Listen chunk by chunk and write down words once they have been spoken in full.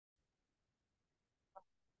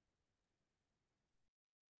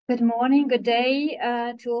Good morning, good day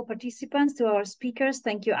to all participants, to our speakers.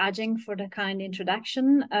 Thank you, Ajeng, for the kind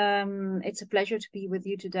introduction. It's a pleasure to be with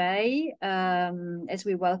you today as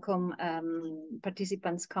we welcome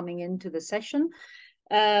participants coming into the session.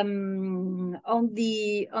 On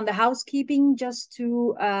the housekeeping, just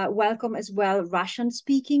to welcome as well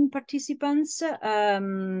Russian-speaking participants.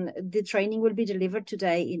 The training will be delivered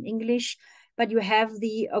today in English, but you have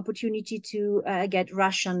the opportunity to get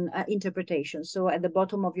Russian interpretation. So at the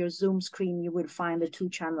bottom of your Zoom screen, you will find the two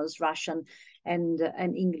channels, Russian and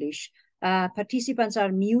English. Participants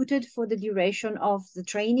are muted for the duration of the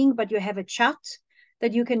training, but you have a chat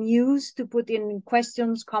that you can use to put in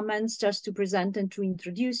questions, comments, just to present and to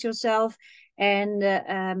introduce yourself. And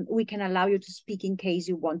we can allow you to speak in case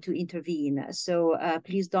you want to intervene. So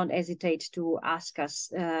please don't hesitate to ask us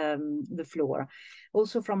the floor.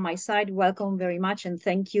 Also from my side, welcome very much. And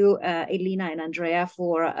thank you, Elina and Andreea,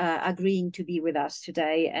 for agreeing to be with us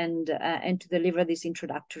today and to deliver this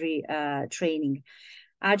introductory training.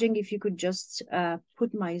 Ajeng, if you could just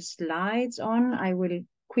put my slides on, I will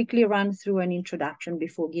quickly run through an introduction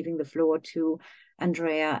before giving the floor to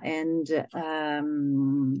Andreea and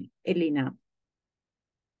Elina.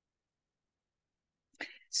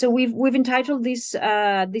 So we've entitled this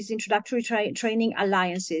introductory training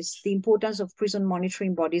 "Alliances: The Importance of Prison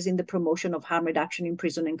Monitoring Bodies in the Promotion of Harm Reduction in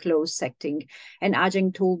Prison and Closed Setting." And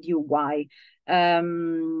Ajeng told you why.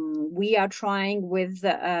 We are trying with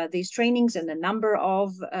these trainings and a number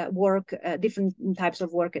of different types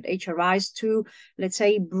of work at HRIs to, let's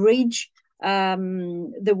say, bridge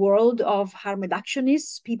the world of harm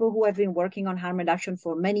reductionists, people who have been working on harm reduction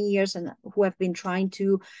for many years and who have been trying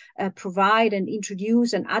to provide and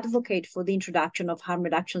introduce and advocate for the introduction of harm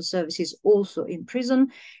reduction services also in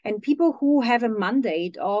prison, and people who have a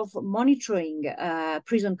mandate of monitoring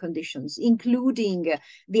prison conditions, including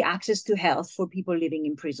the access to health for people living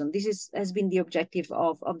in prison. This has been the objective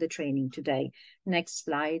of the training today. Next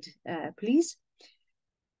slide, please.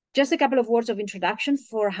 Just a couple of words of introduction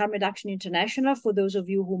for Harm Reduction International. For those of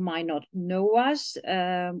you who might not know us,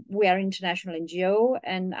 we are an international NGO,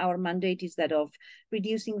 and our mandate is that of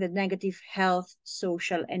reducing the negative health,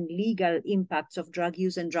 social, and legal impacts of drug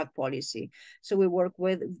use and drug policy. So we work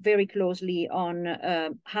very closely on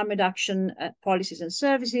harm reduction policies and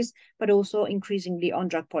services, but also increasingly on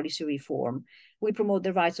drug policy reform. We promote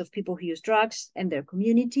the rights of people who use drugs and their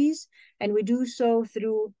communities, and we do so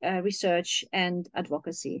through research and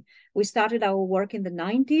advocacy. We started our work in the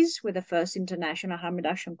 90s with the first international harm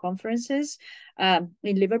reduction conferences in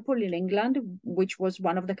Liverpool, in England, which was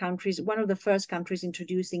one of the first countries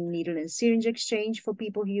introducing needle and syringe exchange for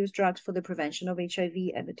people who use drugs for the prevention of HIV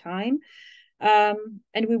at the time.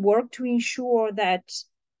 And we work to ensure that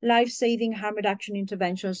life-saving harm reduction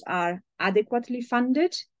interventions are adequately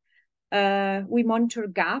funded. We monitor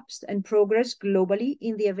gaps and progress globally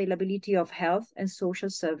in the availability of health and social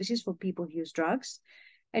services for people who use drugs.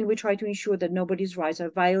 And we try to ensure that nobody's rights are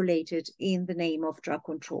violated in the name of drug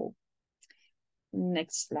control.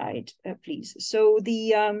 Next slide, please. So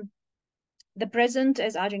the present,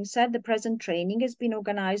 as Ajeng said, the present training has been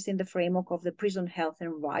organized in the framework of the Prison Health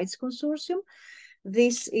and Rights Consortium.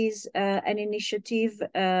 This is an initiative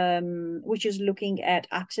which is looking at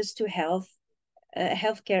access to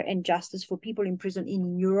healthcare and justice for people in prison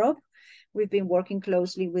in Europe. We've been working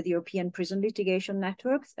closely with European Prison Litigation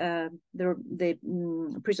Networks. The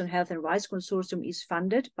Prison Health and Rights Consortium is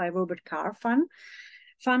funded by Robert Carr Fund.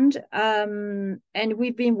 And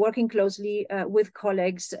we've been working closely with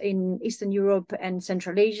colleagues in Eastern Europe and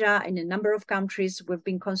Central Asia. In a number of countries, we've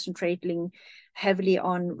been concentrating heavily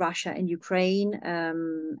on Russia and Ukraine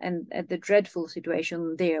and at the dreadful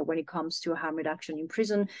situation there when it comes to harm reduction in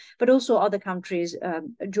prison, but also other countries,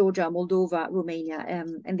 Georgia, Moldova, Romania.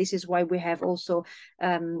 And this is why we have also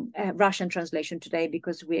Russian translation today,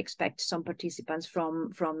 because we expect some participants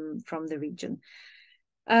from the region.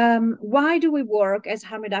 Why do we work as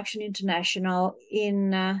Harm Reduction International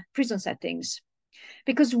in prison settings?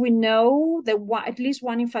 Because we know that at least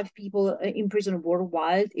 1 in 5 people in prison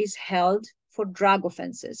worldwide is held for drug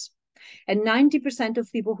offenses. And 90%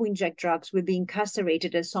 of people who inject drugs will be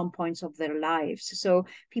incarcerated at some points of their lives. So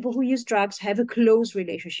people who use drugs have a close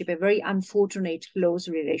relationship, a very unfortunate close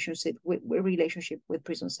relationship with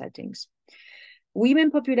prison settings.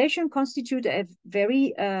 Women population constitute a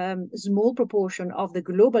very small proportion of the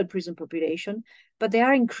global prison population, but they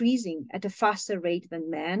are increasing at a faster rate than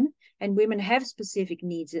men. And women have specific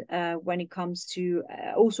needs when it comes to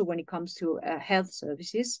health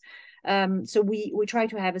services. So we try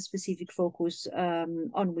to have a specific focus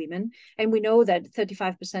on women, and we know that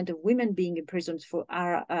 35% of women being imprisoned for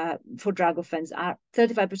drug offense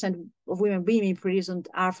 35% of women being imprisoned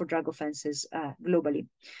are for drug offenses globally.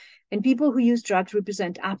 And people who use drugs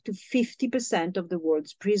represent up to 50% of the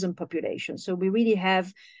world's prison population. So we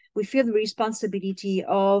feel the responsibility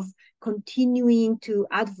of continuing to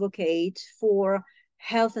advocate for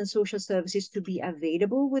health and social services to be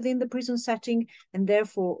available within the prison setting, and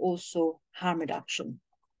therefore also harm reduction.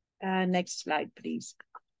 Next slide, please.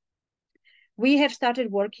 We have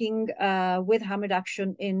started working with harm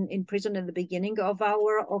reduction in prison at the beginning of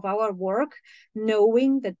our work,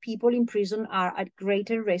 knowing that people in prison are at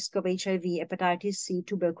greater risk of HIV, hepatitis C,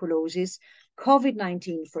 tuberculosis,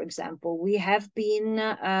 COVID-19, for example. We have been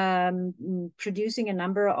producing a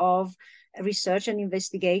number of research and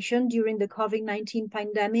investigation during the COVID-19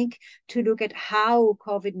 pandemic to look at how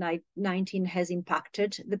COVID-19 has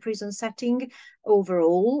impacted the prison setting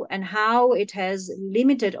overall, and how it has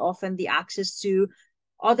limited often the access to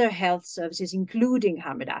other health services, including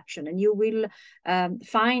harm reduction. And you will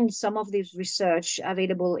find some of this research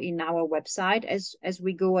available in our website as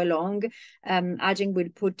we go along. Ajeng will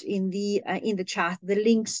put in the chat the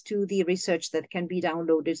links to the research that can be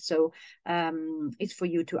downloaded, so it's for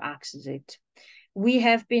you to access it. We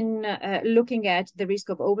have been looking at the risk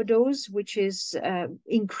of overdose, which is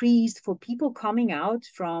increased for people coming out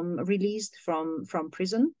released from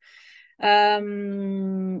prison.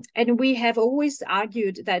 And we have always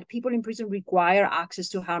argued that people in prison require access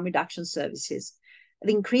to harm reduction services.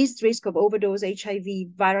 The increased risk of overdose, HIV,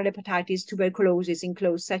 viral hepatitis, tuberculosis in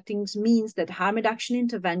closed settings means that harm reduction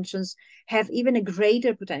interventions have even a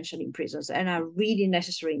greater potential in prisons and are really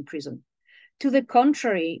necessary in prison. To the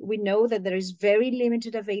contrary, we know that there is very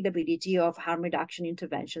limited availability of harm reduction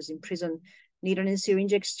interventions in prison. Needle and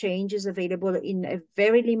syringe exchange is available in a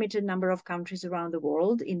very limited number of countries around the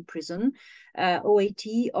world in prison. OAT,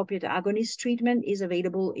 opioid agonist treatment, is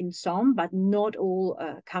available in some, but not all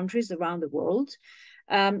countries around the world.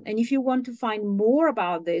 And if you want to find more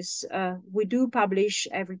about this, we do publish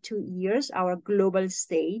every 2 years our global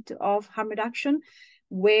state of harm reduction,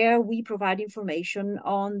 where we provide information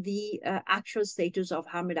on the actual status of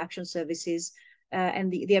harm reduction services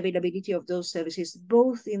and the availability of those services,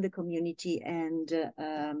 both in the community and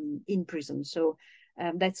in prison. So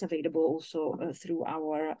that's available also through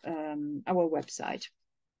our website.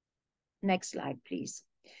 Next slide, please.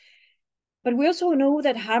 But we also know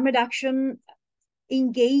that harm reduction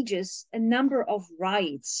engages a number of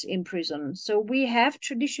rights in prison. So we have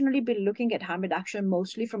traditionally been looking at harm reduction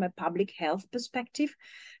mostly from a public health perspective,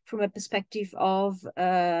 from a perspective of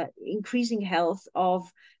increasing health of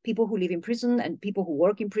people who live in prison and people who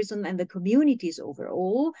work in prison and the communities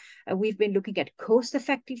overall. We've been looking at cost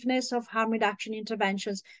effectiveness of harm reduction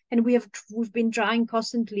interventions, and we've been trying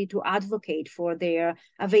constantly to advocate for their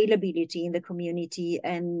availability in the community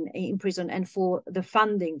and in prison, and for the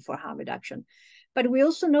funding for harm reduction. But we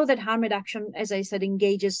also know that harm reduction, as I said,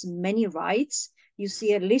 engages many rights. You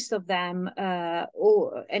see a list of them,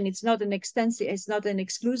 and it's not an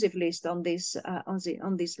exclusive list on this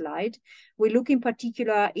slide. We look in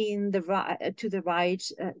particular to the right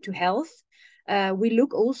to health. We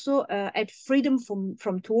look also at freedom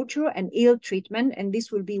from torture and ill treatment, and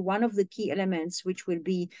this will be one of the key elements which will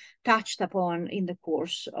be touched upon in the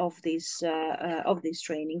course of this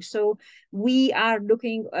training. So we are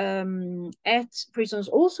looking at prisons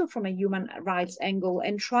also from a human rights angle,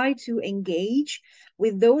 and try to engage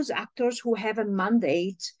with those actors who have a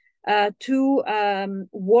mandate to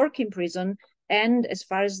work in prison, and as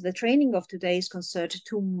far as the training of today is concerned,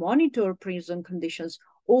 to monitor prison conditions,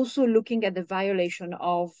 also looking at the violation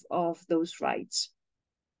of those rights.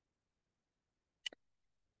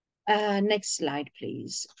 Next slide,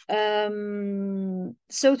 please.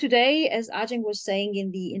 So today, as Ajeng was saying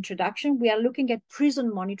in the introduction, we are looking at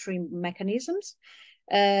prison monitoring mechanisms.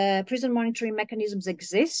 Prison monitoring mechanisms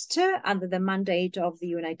exist under the mandate of the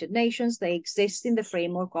United Nations. They exist in the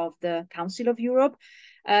framework of the Council of Europe.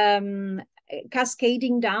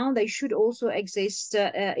 Cascading down, they should also exist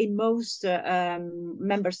in most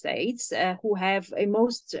member states who have, in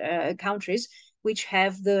most countries, which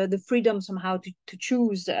have the freedom somehow to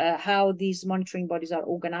choose how these monitoring bodies are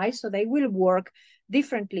organized. So they will work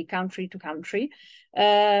differently country to country.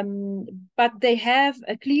 But they have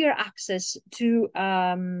a clear access to,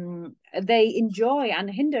 they enjoy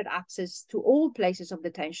unhindered access to all places of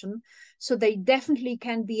detention. So they definitely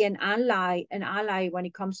can be an ally when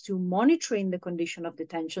it comes to monitoring the condition of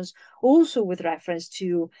detentions, also with reference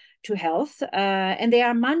to health. And they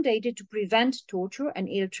are mandated to prevent torture and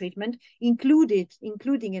ill treatment,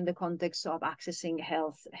 including in the context of accessing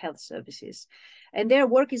health services. And their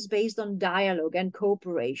work is based on dialogue and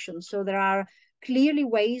cooperation. So there are clearly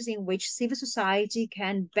ways in which civil society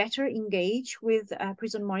can better engage with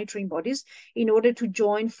prison monitoring bodies in order to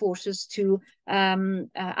join forces to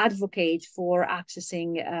advocate for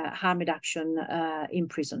accessing harm reduction in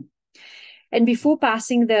prison. And before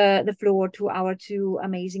passing the floor to our two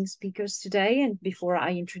amazing speakers today, and before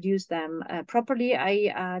I introduce them properly,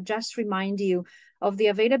 I just remind you of the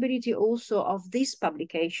availability also of this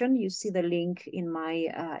publication. You see the link in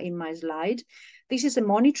my slide. This is a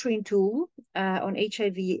monitoring tool on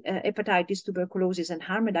HIV, hepatitis, tuberculosis, and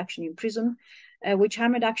harm reduction in prison, which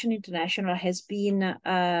Harm Reduction International has been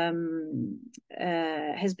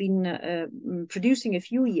producing a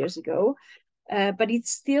few years ago. But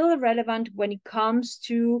it's still relevant when it comes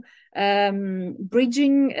to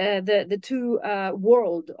bridging the two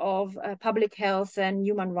world of public health and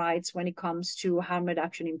human rights when it comes to harm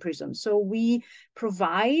reduction in prison. So we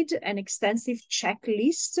provide an extensive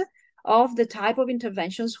checklist of the type of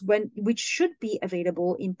interventions which should be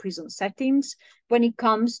available in prison settings when it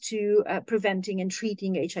comes to preventing and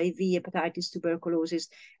treating HIV, hepatitis, tuberculosis,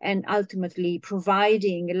 and ultimately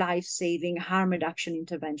providing life-saving harm reduction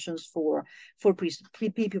interventions for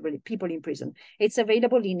people in prison. It's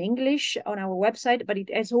available in English on our website, but it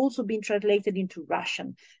has also been translated into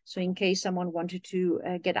Russian. So in case someone wanted to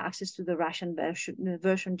get access to the Russian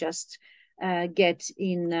version, just get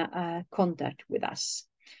in contact with us.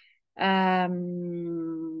 So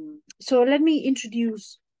let me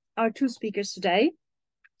introduce our two speakers today,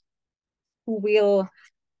 who will,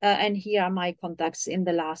 and here are my contacts in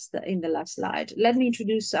the last slide. Let me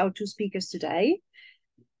introduce our two speakers today.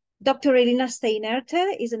 Dr. Elina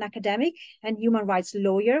Steinerte is an academic and human rights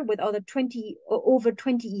lawyer with over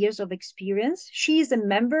 20 years of experience. She is a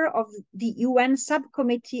member of the UN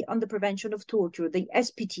Subcommittee on the Prevention of Torture, the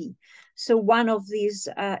SPT, so one of these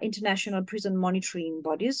international prison monitoring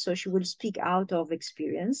bodies. So she will speak out of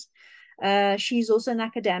experience. She's also an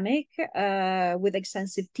academic with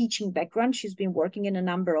extensive teaching background. She's been working in a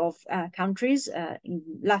number of countries, in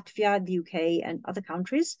Latvia, the UK, and other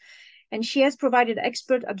countries. And she has provided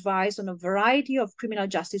expert advice on a variety of criminal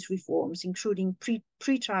justice reforms, including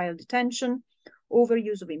pre-trial detention,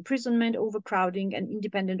 overuse of imprisonment, overcrowding, and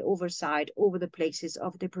independent oversight over the places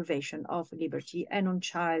of deprivation of liberty, and on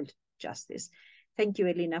child justice. Thank you,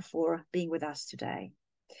 Elina, for being with us today.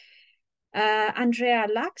 Andreea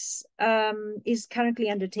Lachsz is currently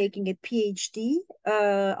undertaking a PhD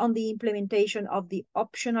on the implementation of the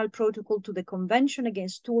optional protocol to the Convention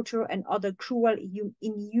Against Torture and Other Cruel,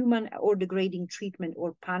 Inhuman, or Degrading Treatment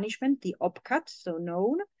or Punishment, the OPCAT, so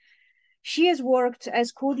known. She has worked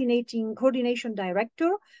as coordination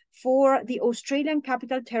director for the Australian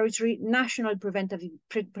Capital Territory National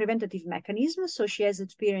Preventative Mechanism. So she has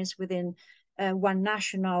experience within one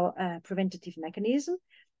national preventative mechanism.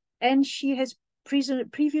 And she has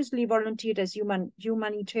previously volunteered as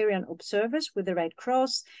humanitarian observers with the Red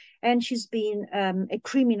Cross, and she's been a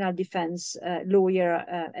criminal defense lawyer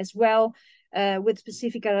as well, with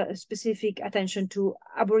specific attention to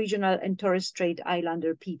Aboriginal and Torres Strait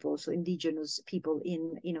Islander people, so Indigenous people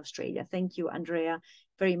in Australia. Thank you, Andreea,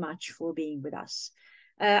 very much for being with us.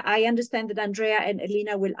 I understand that Andreea and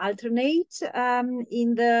Elina will alternate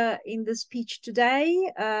in the speech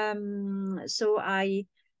today, so I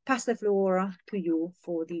pass the floor to you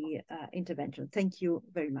for the intervention. Thank you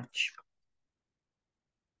very much.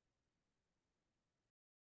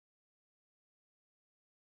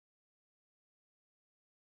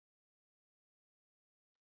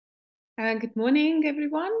 Good morning,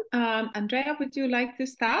 everyone. Andreea, would you like to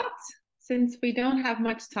start? Since we don't have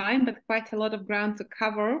much time, but quite a lot of ground to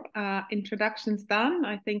cover, introductions done,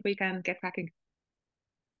 I think we can get cracking.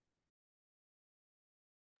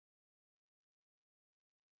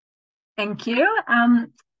 Thank you.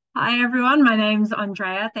 Hi, everyone. My name's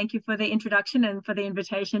Andreea. Thank you for the introduction and for the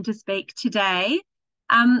invitation to speak today.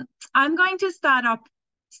 I'm going to start off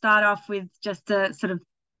with just a sort of,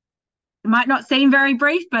 it might not seem very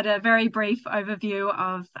brief, but a very brief overview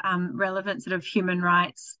of relevant sort of human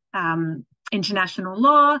rights, international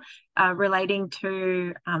law relating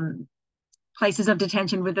to places of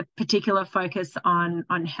detention, with a particular focus on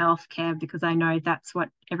healthcare, because I know that's what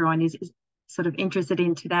everyone is sort of interested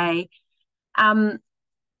in today.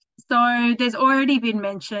 So there's already been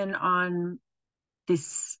mention on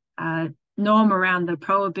this norm around the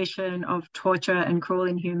prohibition of torture and cruel,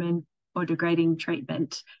 inhuman or degrading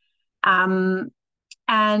treatment. And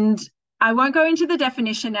I won't go into the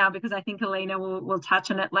definition now because I think Elina will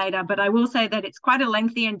touch on it later, but I will say that it's quite a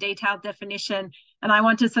lengthy and detailed definition. And I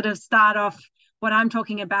want to sort of start off what I'm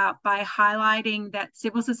talking about by highlighting that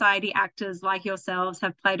civil society actors like yourselves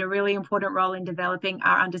have played a really important role in developing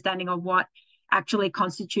our understanding of what actually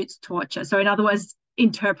constitutes torture. So in other words,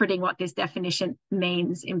 interpreting what this definition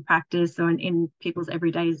means in practice or in people's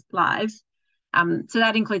everyday lives. So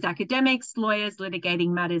that includes academics, lawyers litigating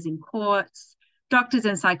matters in courts, doctors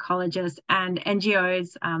and psychologists, and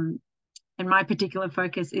NGOs. And my particular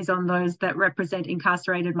focus is on those that represent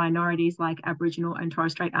incarcerated minorities like Aboriginal and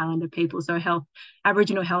Torres Strait Islander people. So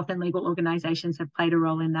Aboriginal health and legal organisations have played a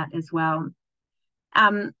role in that as well.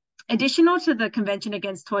 Additional to the Convention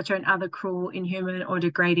Against Torture and Other Cruel, Inhuman or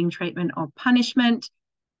Degrading Treatment or Punishment,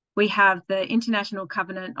 we have the International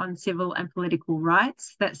Covenant on Civil and Political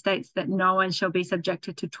Rights that states that no one shall be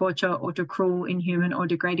subjected to torture or to cruel, inhuman or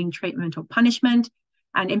degrading treatment or punishment.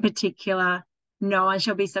 And in particular, no one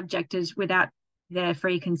shall be subjected without their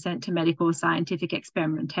free consent to medical or scientific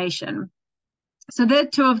experimentation. So they're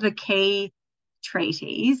two of the key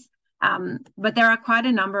treaties, but there are quite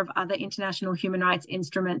a number of other international human rights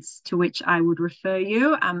instruments to which I would refer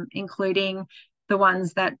you, including the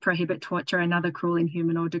ones that prohibit torture and other cruel,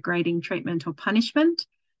 inhuman or degrading treatment or punishment.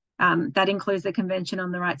 That includes the Convention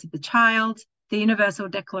on the Rights of the Child, the Universal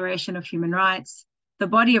Declaration of Human Rights, the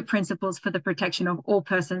body of principles for the protection of all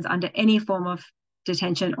persons under any form of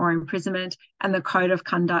detention or imprisonment, and the Code of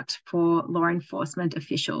Conduct for law enforcement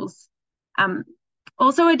officials.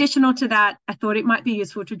 Also additional to that, I thought it might be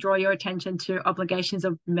useful to draw your attention to obligations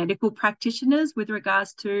of medical practitioners with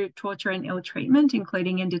regards to torture and ill treatment,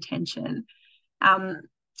 including in detention.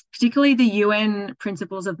 Particularly the UN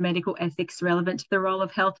principles of medical ethics relevant to the role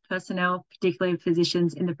of health personnel, particularly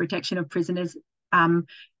physicians, in the protection of prisoners and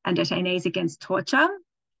detainees against torture,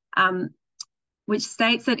 which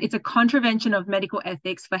states that it's a contravention of medical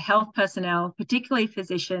ethics for health personnel, particularly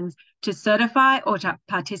physicians, to certify or to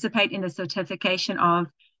participate in the certification of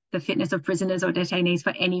the fitness of prisoners or detainees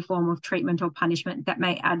for any form of treatment or punishment that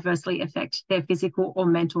may adversely affect their physical or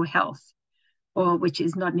mental health, or which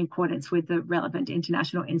is not in accordance with the relevant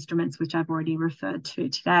international instruments, which I've already referred to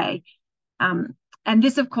today. And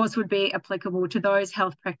this, of course, would be applicable to those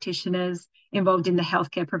health practitioners involved in the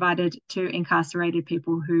healthcare provided to incarcerated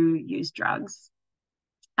people who use drugs.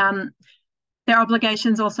 Their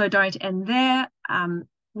obligations also don't end there.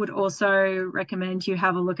 Would also recommend you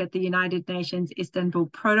have a look at the United Nations Istanbul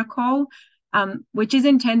Protocol, which is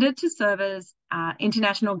intended to serve as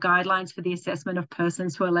international guidelines for the assessment of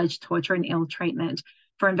persons who allege torture and ill treatment,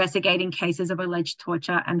 for investigating cases of alleged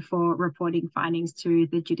torture, and for reporting findings to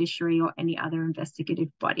the judiciary or any other investigative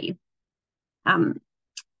body.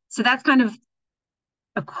 So that's kind of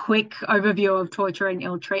a quick overview of torture and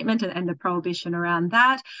ill treatment and the prohibition around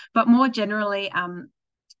that. But more generally,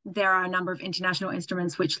 there are a number of international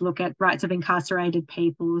instruments which look at rights of incarcerated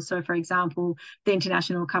people. So, for example, the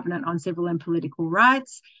International Covenant on Civil and Political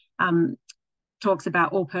Rights talks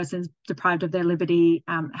about all persons deprived of their liberty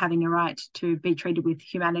having a right to be treated with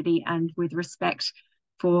humanity and with respect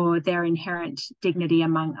for their inherent dignity,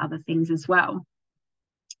 among other things as well.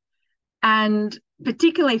 And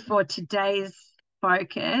particularly for today's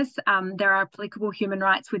focus, there are applicable human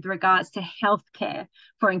rights with regards to healthcare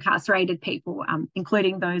for incarcerated people,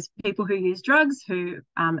 including those people who use drugs, who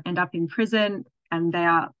end up in prison, and they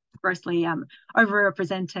are grossly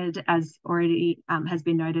overrepresented, as already has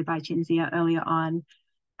been noted by Cinzia earlier on.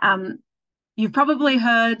 You've probably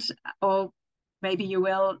heard, or maybe you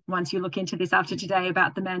will once you look into this after today,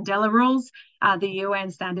 about the Mandela Rules, the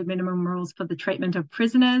UN Standard Minimum Rules for the Treatment of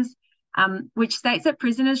Prisoners, which states that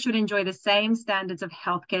prisoners should enjoy the same standards of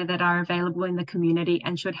healthcare that are available in the community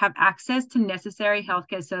and should have access to necessary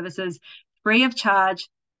healthcare services free of charge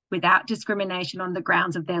without discrimination on the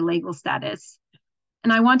grounds of their legal status.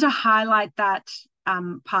 And I want to highlight that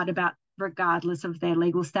part about regardless of their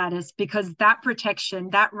legal status, because that protection,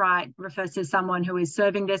 that right, refers to someone who is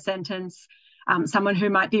serving their sentence, someone who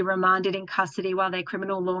might be remanded in custody while their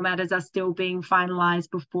criminal law matters are still being finalised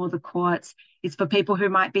before the courts. It's for people who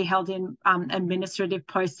might be held in administrative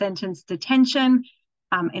post-sentence detention.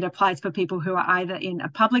 It applies for people who are either in a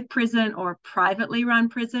public prison or a privately run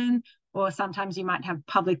prison, or sometimes you might have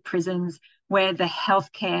public prisons where the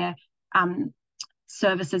healthcare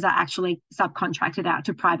services are actually subcontracted out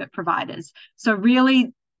to private providers. So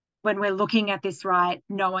really, when we're looking at this right,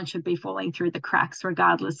 no one should be falling through the cracks,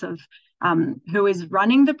 regardless of who is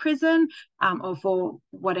running the prison, or for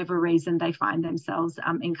whatever reason they find themselves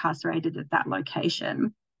incarcerated at that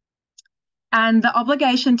location. And the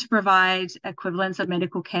obligation to provide equivalents of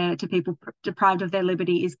medical care to people deprived of their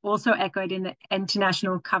liberty is also echoed in the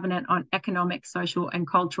International Covenant on Economic, Social and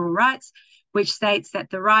Cultural Rights, which states that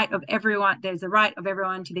there's a right of everyone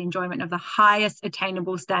to the enjoyment of the highest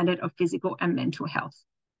attainable standard of physical and mental health.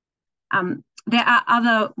 There are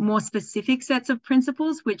other more specific sets of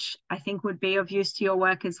principles, which I think would be of use to your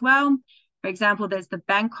work as well. For example, there's the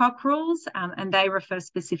Bangkok Rules, and they refer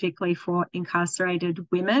specifically for incarcerated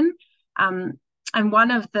women. And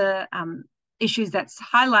one of the issues that's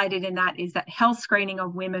highlighted in that is that health screening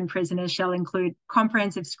of women prisoners shall include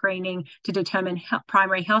comprehensive screening to determine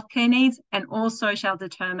primary healthcare needs, and also shall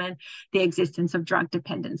determine the existence of drug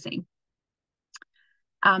dependency.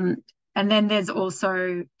 And then there's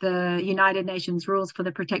also the United Nations Rules for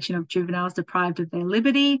the Protection of Juveniles Deprived of their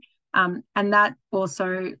Liberty, and that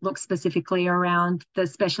also looks specifically around the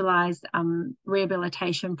specialised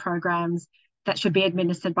rehabilitation programs that should be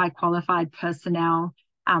administered by qualified personnel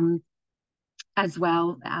as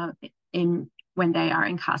well when they are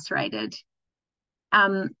incarcerated.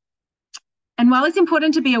 And while it's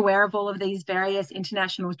important to be aware of all of these various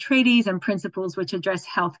international treaties and principles which address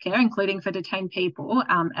healthcare, including for detained people,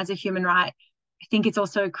 as a human right, I think it's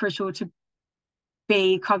also crucial to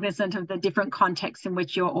be cognizant of the different contexts in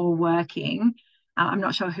which you're all working. I'm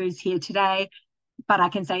not sure who's here today, but I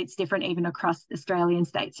can say it's different even across Australian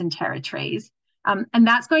states and territories. And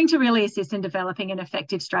that's going to really assist in developing an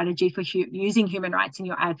effective strategy for using human rights in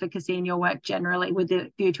your advocacy and your work generally, with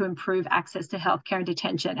the view to improve access to healthcare and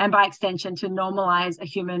detention, and by extension to normalise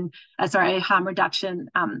a harm reduction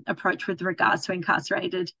approach with regards to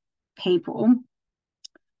incarcerated people.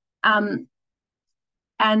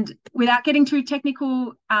 And without getting too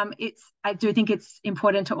technical, I do think it's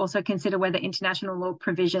important to also consider whether international law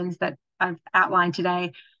provisions that I've outlined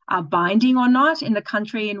today are binding or not in the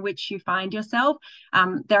country in which you find yourself.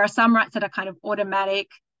 There are some rights that are kind of automatic,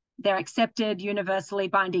 they're accepted, universally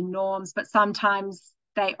binding norms, but sometimes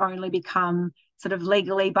they only become sort of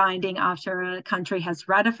legally binding after a country has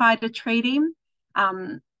ratified a treaty.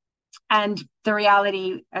 And the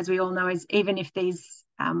reality, as we all know, is even if these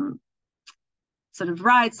sort of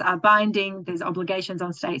rights are binding, there's obligations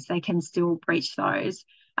on states, they can still breach those.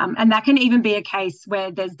 And that can even be a case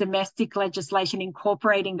where there's domestic legislation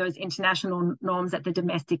incorporating those international norms at the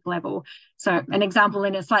domestic level. So an example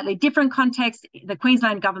in a slightly different context, the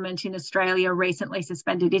Queensland government in Australia recently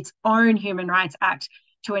suspended its own Human Rights Act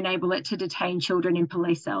to enable it to detain children in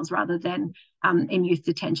police cells rather than in youth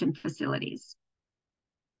detention facilities.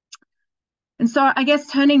 And so I guess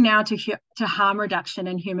turning now to harm reduction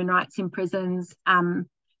and human rights in prisons,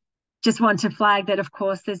 just want to flag that, of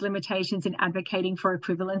course, there's limitations in advocating for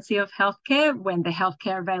equivalency of healthcare when the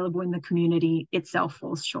healthcare available in the community itself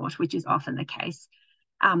falls short, which is often the case.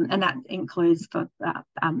 And that includes for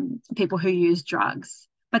people who use drugs.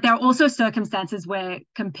 But there are also circumstances where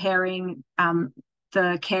comparing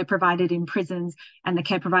the care provided in prisons and the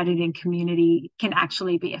care provided in community can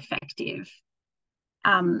actually be effective.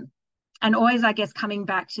 And always, I guess, coming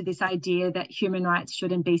back to this idea that human rights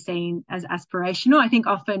shouldn't be seen as aspirational. I think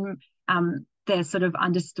often they're sort of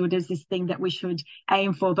understood as this thing that we should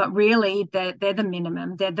aim for, but really they're the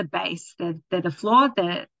minimum, they're the base, they're the floor,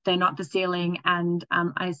 they're not the ceiling. And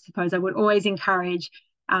I suppose I would always encourage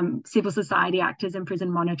civil society actors and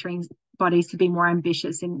prison monitoring bodies to be more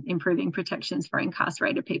ambitious in improving protections for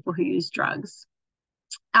incarcerated people who use drugs.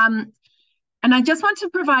 And I just want to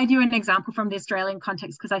provide you an example from the Australian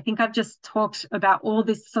context, because I think I've just talked about all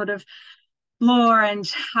this sort of law and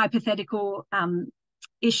hypothetical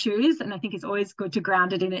issues, and I think it's always good to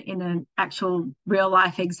ground it in an actual real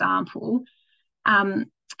life example. And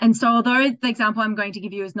so although the example I'm going to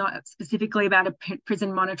give you is not specifically about a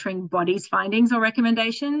prison monitoring body's findings or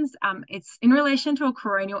recommendations, it's in relation to a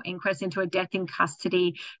coronial inquest into a death in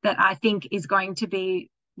custody that I think is going to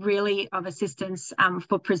be really of assistance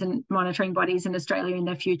for prison monitoring bodies in Australia in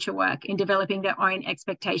their future work in developing their own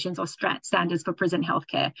expectations or standards for prison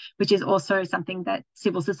healthcare, which is also something that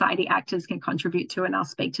civil society actors can contribute to, and I'll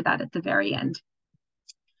speak to that at the very end.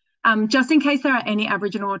 Just in case there are any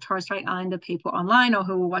Aboriginal or Torres Strait Islander people online or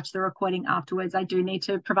who will watch the recording afterwards, I do need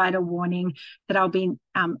to provide a warning that I'll be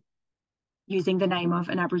using the name of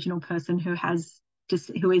an Aboriginal person who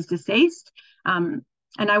is deceased.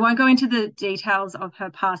 And I won't go into the details of her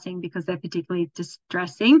passing because they're particularly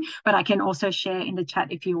distressing, but I can also share in the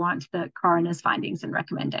chat if you want the coroner's findings and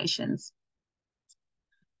recommendations.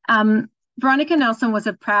 Veronica Nelson was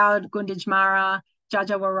a proud Gunditjmara.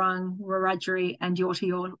 Djadjawurrung, Wiradjuri and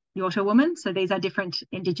Yorta woman. So these are different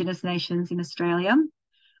Indigenous nations in Australia.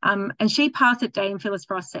 And she passed at Dame Phyllis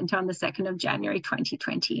Frost Centre on the 2nd of January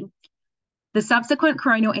 2020. The subsequent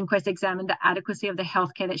coronial inquest examined the adequacy of the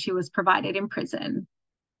healthcare that she was provided in prison.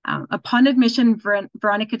 Upon admission,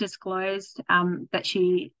 Veronica disclosed that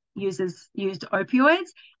she used opioids,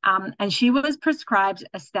 and she was prescribed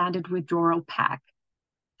a standard withdrawal pack.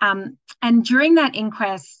 And during that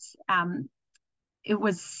inquest, it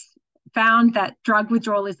was found that drug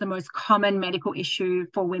withdrawal is the most common medical issue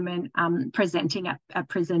for women presenting at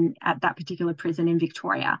that particular prison in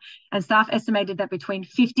Victoria. And staff estimated that between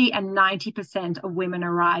 50 and 90% of women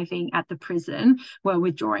arriving at the prison were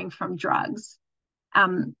withdrawing from drugs.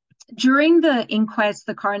 During the inquest,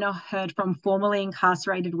 the coroner heard from formerly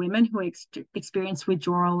incarcerated women who experienced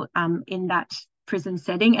withdrawal in that prison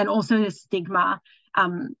setting, and also the stigma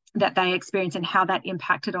that they experienced and how that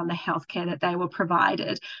impacted on the healthcare that they were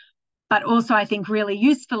provided. But also, I think really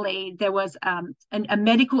usefully, there was a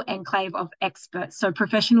medical enclave of experts, so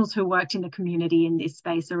professionals who worked in the community in this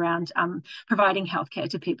space around providing healthcare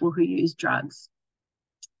to people who use drugs.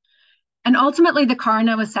 And ultimately, the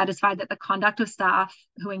coroner was satisfied that the conduct of staff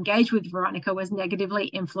who engaged with Veronica was negatively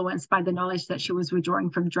influenced by the knowledge that she was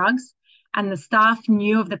withdrawing from drugs. And the staff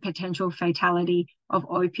knew of the potential fatality of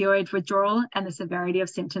opioid withdrawal and the severity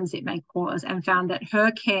of symptoms it may cause, and found that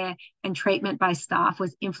her care and treatment by staff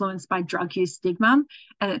was influenced by drug use stigma,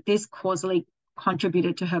 and that this causally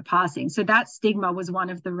contributed to her passing. So that stigma was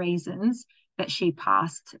one of the reasons that she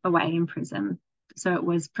passed away in prison. So it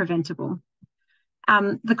was preventable.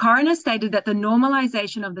 The coroner stated that the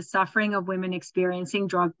normalisation of the suffering of women experiencing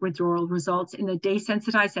drug withdrawal results in the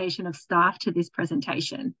desensitisation of staff to this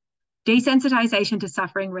presentation. Desensitisation to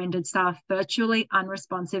suffering rendered staff virtually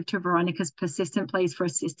unresponsive to Veronica's persistent pleas for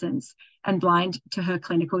assistance and blind to her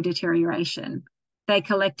clinical deterioration. They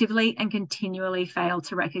collectively and continually failed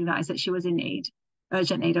to recognise that she was in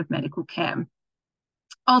urgent need of medical care.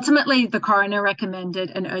 Ultimately, the coroner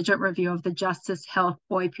recommended an urgent review of the Justice Health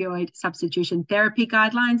Opioid Substitution Therapy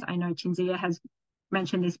Guidelines. I know Andreea has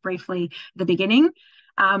mentioned this briefly at the beginning,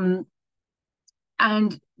 and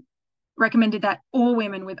recommended that all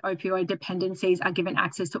women with opioid dependencies are given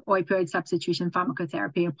access to opioid substitution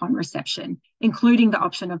pharmacotherapy upon reception, including the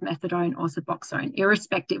option of methadone or Suboxone,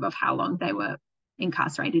 irrespective of how long they were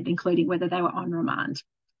incarcerated, including whether they were on remand.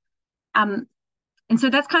 And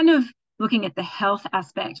so that's kind of looking at the health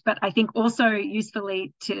aspect, but I think also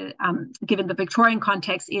usefully to, given the Victorian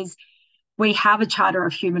context, is we have a Charter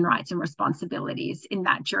of Human Rights and Responsibilities in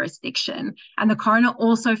that jurisdiction. And the coroner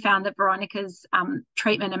also found that Veronica's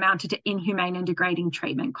treatment amounted to inhumane and degrading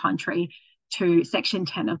treatment, contrary to Section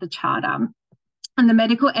 10 of the Charter. And the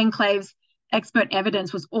medical enclave's expert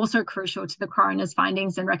evidence was also crucial to the coroner's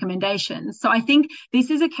findings and recommendations. So I think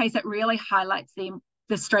this is a case that really highlights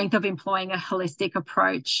the strength of employing a holistic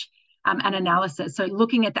approach and analysis. So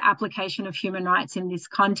looking at the application of human rights in this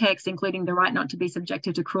context, including the right not to be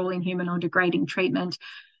subjected to cruel, inhuman or degrading treatment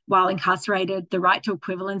while incarcerated, the right to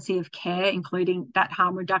equivalency of care, including that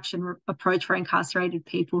harm reduction approach for incarcerated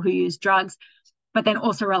people who use drugs, but then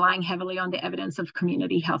also relying heavily on the evidence of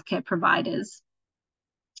community healthcare providers.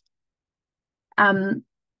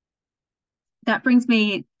 That brings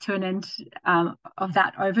me to an end of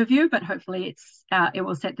that overview, but hopefully it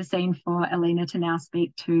will set the scene for Elina to now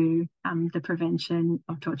speak to the prevention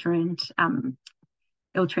of torture and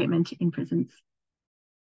ill treatment in prisons.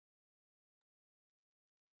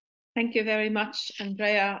 Thank you very much,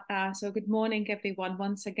 Andreea. So good morning, everyone,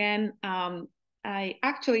 once again. I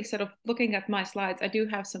actually sort of looking at my slides, I do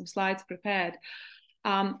have some slides prepared.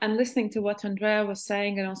 And listening to what Andreea was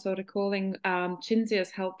saying and also recalling Cinzia's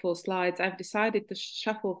helpful slides, I've decided to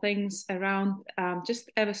shuffle things around just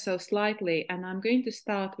ever so slightly. And I'm going to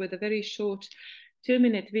start with a very short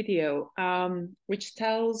 2-minute video, which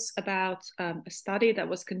tells about a study that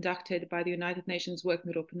was conducted by the United Nations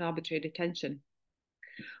Working Group on Arbitrary Detention.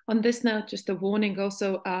 On this note, just a warning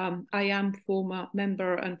also, I am former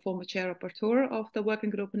member and former chair rapporteur of the Working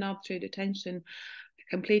Group on Arbitrary Detention.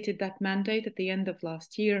 Completed that mandate at the end of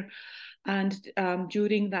last year, and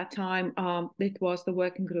during that time it was the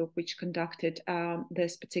working group which conducted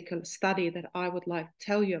this particular study that I would like to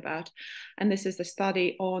tell you about. And this is the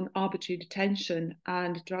study on arbitrary detention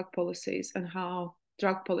and drug policies, and how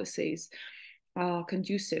drug policies are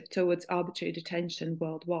conducive towards arbitrary detention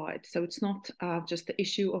worldwide. So it's not just the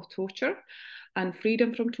issue of torture and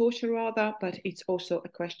freedom from torture rather, but it's also a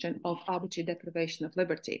question of arbitrary deprivation of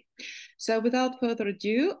liberty. So without further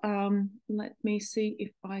ado, let me see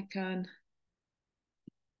if I can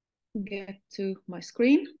get to my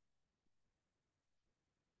screen.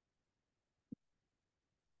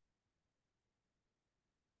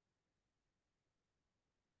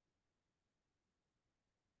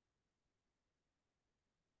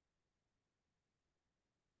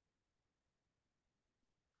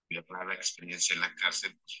 mi rara experiencia en la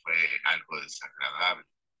cárcel pues, fue algo desagradable,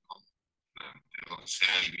 ¿no? Durante 11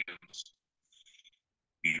 años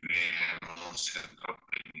viví en un centro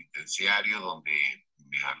penitenciario donde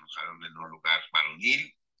me alojaron en un lugar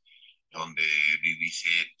varonil, donde viví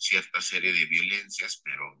cierta serie de violencias,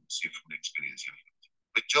 pero sí fue una experiencia.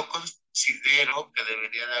 Pues yo considero que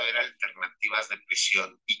debería de haber alternativas de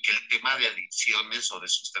prisión y que el tema de adicciones o de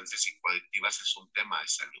sustancias psicoadictivas es un tema de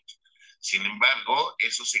salud. Sin embargo,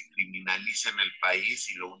 eso se criminaliza en el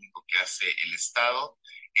país y lo único que hace el Estado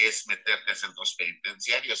es meterte a centros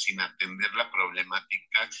penitenciarios sin atender la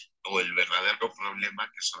problemática o el verdadero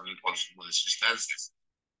problema que son el consumo de sustancias.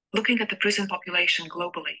 Looking at the prison population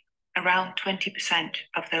globally, around 20%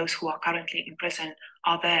 of those who are currently in prison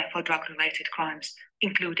are there for drug-related crimes,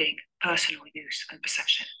 including personal use and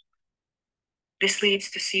possession. This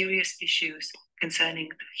leads to serious issues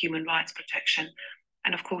concerning human rights protection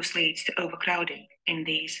and of course leads to overcrowding in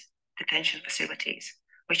these detention facilities,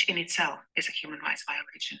 which in itself is a human rights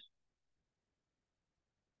violation.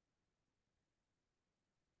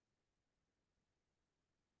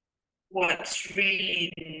 What's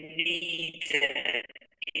really needed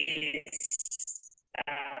is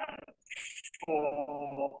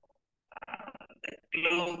for the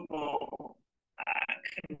global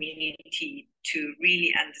community to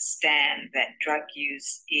really understand that drug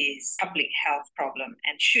use is a public health problem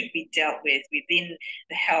and should be dealt with within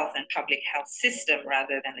the health and public health system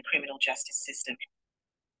rather than the criminal justice system.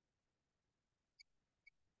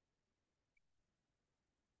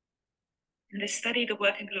 In this study, the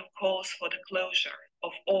working group calls for the closure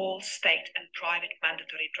of all state and private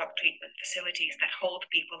mandatory drug treatment facilities that hold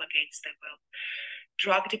people against their will.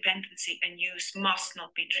 Drug dependency and use must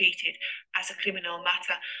not be treated as a criminal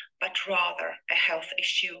matter, but rather a health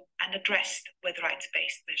issue and addressed with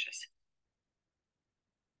rights-based measures.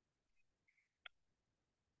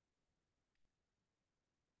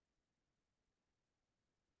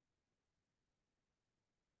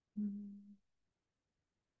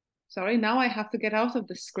 Sorry, now I have to get out of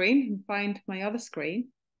the screen and find my other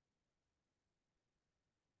screen.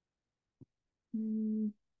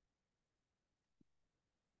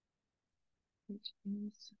 Which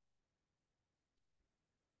is...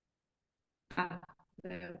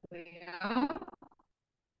 there we are.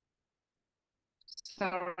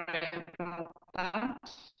 Sorry about that.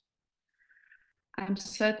 I'm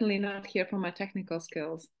certainly not here for my technical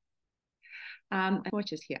skills.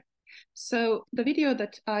 Which is here. So the video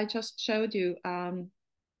that I just showed you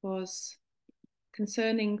was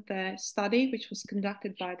concerning the study which was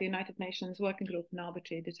conducted by the United Nations Working Group on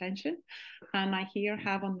Arbitrary Detention. And I here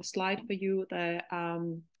have on the slide for you the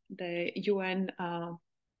UN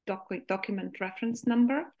document reference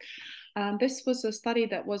number. This was a study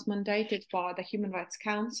that was mandated by the Human Rights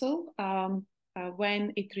Council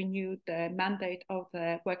when it renewed the mandate of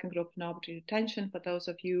the Working Group on Arbitrary Detention. For those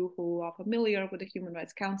of you who are familiar with the Human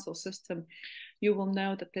Rights Council system, you will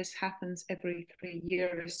know that this happens every 3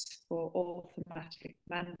 years for all thematic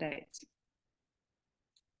mandates.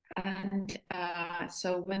 And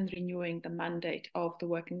so when renewing the mandate of the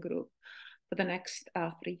working group for the next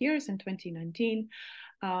 3 years in 2019,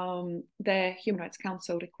 the Human Rights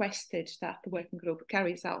Council requested that the working group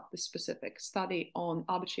carries out the specific study on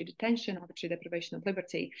arbitrary detention, arbitrary deprivation of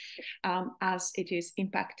liberty, as it is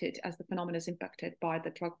impacted, as the phenomenon is impacted by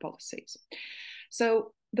the drug policies.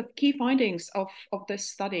 So the key findings of this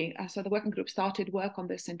study, so the working group started work on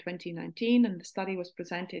this in 2019 and the study was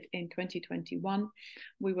presented in 2021.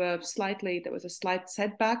 There was a slight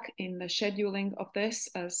setback in the scheduling of this,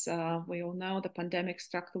 as we all know, the pandemic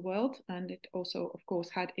struck the world, and it also, of course,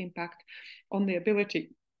 had impact on the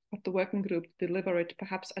ability of the working group to deliver it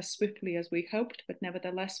perhaps as swiftly as we hoped, but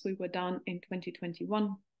nevertheless, we were done in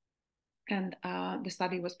 2021 and the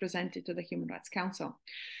study was presented to the Human Rights Council.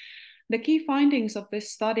 The key findings of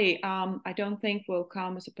this study, I don't think will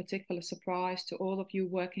come as a particular surprise to all of you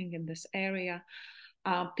working in this area.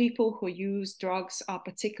 People who use drugs are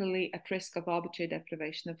particularly at risk of arbitrary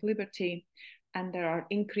deprivation of liberty, and there are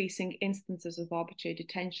increasing instances of arbitrary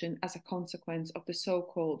detention as a consequence of the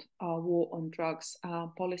so-called war on drugs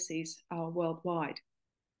policies worldwide.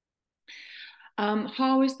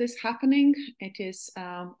 How is this happening? It is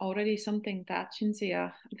already something that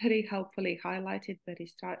Andreea very helpfully highlighted, very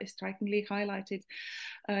strikingly highlighted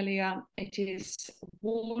earlier. It is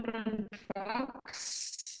war on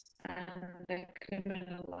drugs and the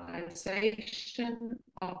criminalization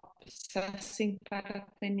of possessing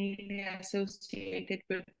paraphernalia associated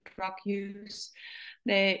with drug use.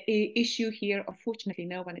 The issue here, unfortunately,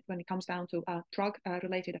 when it comes down to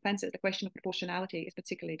drug-related offences, the question of proportionality is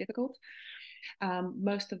particularly difficult.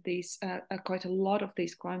 Most of these, quite a lot of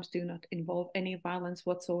these crimes do not involve any violence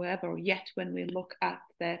whatsoever. Yet when we look at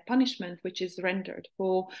the punishment which is rendered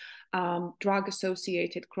for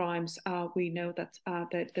drug-associated crimes, we know that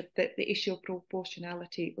the issue of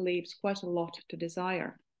proportionality leaves quite a lot to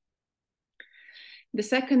desire. The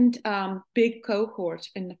second big cohort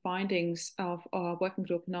in the findings of our working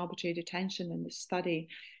group on arbitrary detention in this study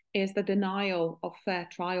is the denial of fair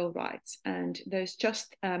trial rights. And there's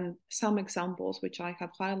just some examples which I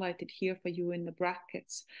have highlighted here for you in the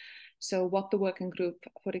brackets. So what the working group,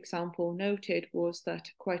 for example, noted was that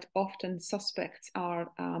quite often suspects are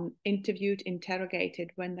interviewed,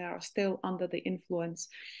 interrogated when they are still under the influence.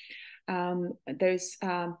 There's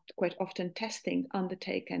quite often testing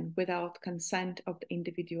undertaken without consent of the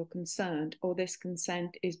individual concerned, or this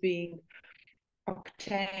consent is being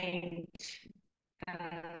obtained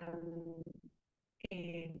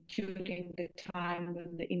during the time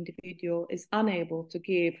when the individual is unable to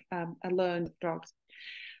give a loan of drugs.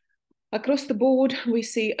 Across the board, we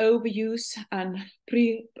see overuse and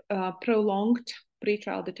prolonged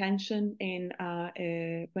pretrial detention in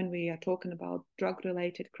when we are talking about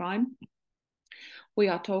drug-related crime. We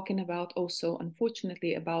are talking about also,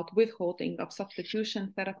 unfortunately, about withholding of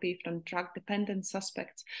substitution therapy from drug-dependent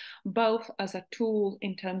suspects, both as a tool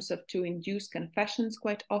in terms of to induce confessions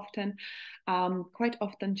quite often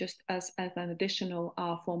just as an additional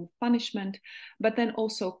form of punishment, but then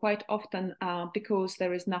also quite often because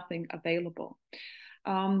there is nothing available.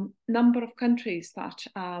 Number of countries that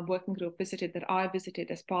working group visited, that I visited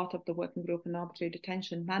as part of the working group on arbitrary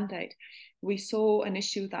detention mandate, we saw an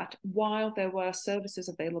issue that while there were services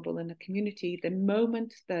available in the community, the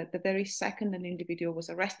moment the very second an individual was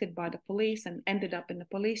arrested by the police and ended up in the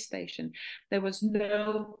police station, there was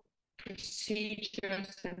no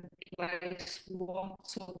procedures in place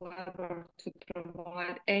whatsoever to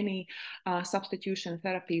provide any substitution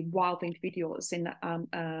therapy while the individual is in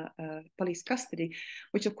police custody,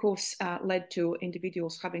 which of course led to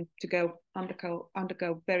individuals having to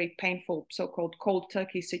undergo very painful so-called cold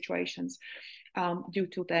turkey situations due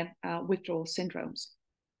to their withdrawal syndromes.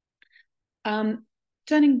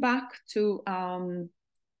 Turning back to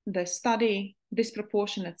the study,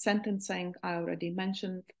 disproportionate sentencing, I already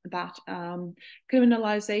mentioned that.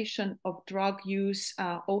 Criminalization of drug use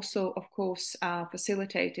also, of course,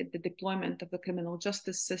 facilitated the deployment of the criminal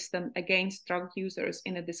justice system against drug users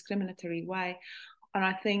in a discriminatory way. And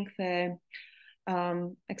I think the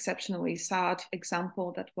exceptionally sad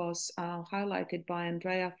example that was highlighted by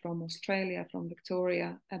Andreea from Australia, from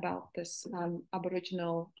Victoria, about this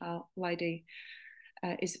Aboriginal lady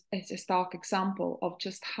is a stark example of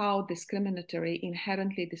just how discriminatory,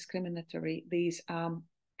 inherently discriminatory, these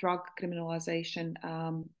drug criminalization,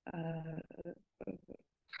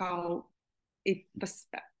 how it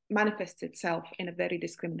manifests itself in a very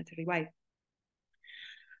discriminatory way.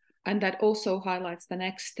 And that also highlights the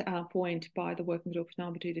next point by the working group on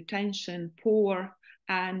arbitrary detention: poor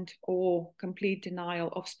and or complete denial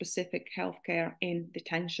of specific healthcare in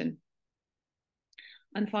detention.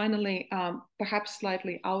 And finally, perhaps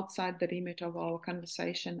slightly outside the remit of our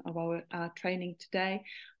conversation, of our training today,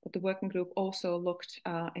 but the working group also looked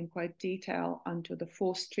in quite detail into the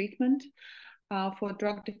forced treatment for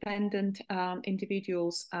drug-dependent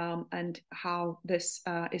individuals and how this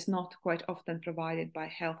is not quite often provided by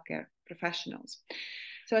healthcare professionals.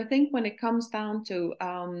 So I think when it comes down to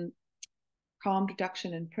harm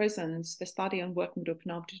reduction in prisons, the study on working group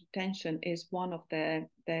on arbitrary detention is one of the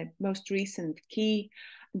most recent key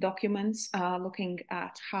documents looking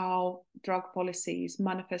at how drug policies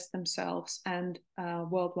manifest themselves and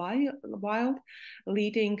worldwide,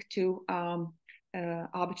 leading to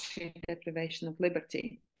arbitrary deprivation of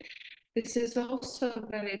liberty. This is also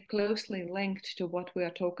very closely linked to what we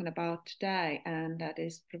are talking about today, and that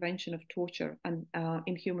is prevention of torture and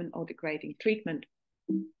inhuman or degrading treatment.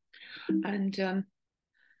 And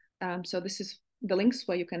so this is the links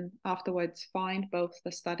where you can afterwards find both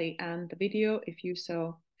the study and the video if you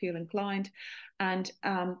so feel inclined. And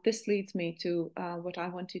this leads me to what I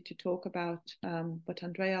wanted to talk about, what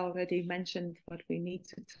Andreea already mentioned, what we need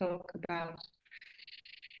to talk about.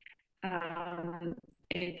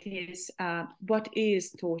 It is what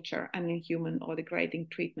is torture and inhuman or degrading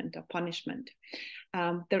treatment or punishment.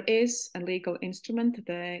 There is a legal instrument,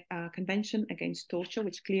 the Convention Against Torture,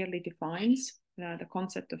 which clearly defines the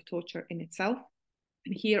concept of torture in itself.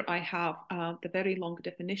 And here I have the very long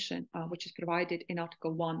definition, which is provided in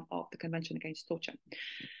Article 1 of the Convention Against Torture.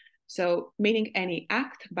 So, meaning any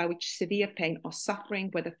act by which severe pain or suffering,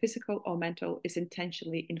 whether physical or mental, is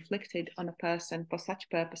intentionally inflicted on a person for such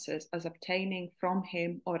purposes as obtaining from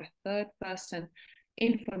him or a third person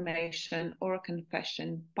information or a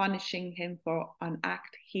confession punishing him for an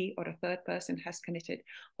act he or a third person has committed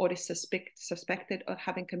or is suspected of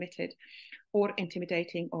having committed, or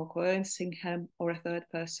intimidating or coercing him or a third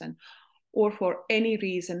person, or for any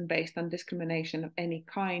reason based on discrimination of any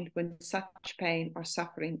kind when such pain or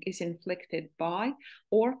suffering is inflicted by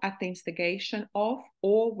or at the instigation of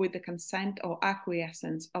or with the consent or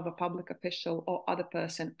acquiescence of a public official or other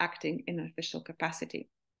person acting in an official capacity.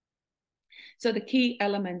 So the key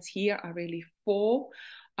elements here are really four,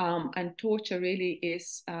 and torture really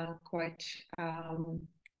is quite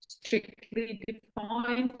strictly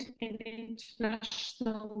defined in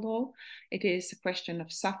international law. It is a question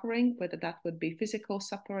of suffering, whether that would be physical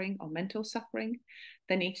suffering or mental suffering.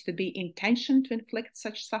 There needs to be intention to inflict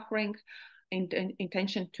such suffering,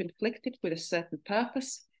 intention to inflict it with a certain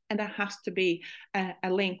purpose, and there has to be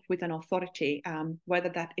a link with an authority, whether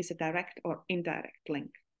that is a direct or indirect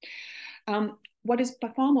link. What is by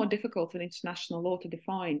far more difficult in international law to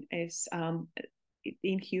define is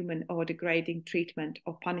inhuman or degrading treatment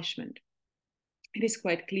or punishment. It is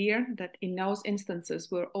quite clear that in those instances,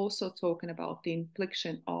 we're also talking about the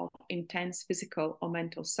infliction of intense physical or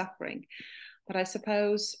mental suffering. But I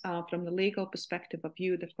suppose from the legal perspective of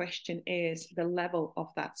view, the question is the level of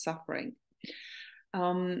that suffering.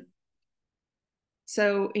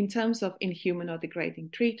 So in terms of inhuman or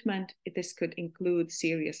degrading treatment, this could include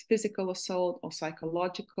serious physical assault or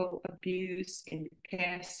psychological abuse in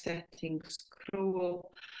care settings,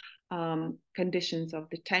 cruel conditions of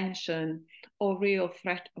detention, or real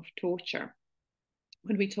threat of torture.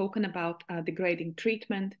 When we're talking about degrading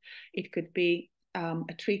treatment, it could be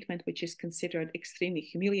a treatment which is considered extremely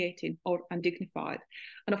humiliating or undignified.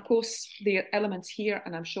 And of course, the elements here,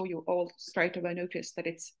 and I'm sure you all straight away notice that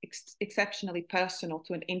it's exceptionally personal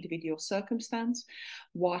to an individual circumstance.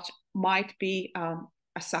 What might be a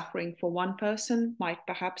suffering for one person might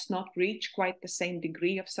perhaps not reach quite the same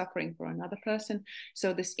degree of suffering for another person.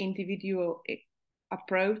 So this individual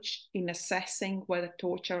approach in assessing whether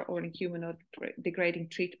torture or inhuman or degrading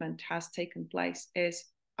treatment has taken place is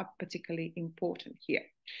particularly important here.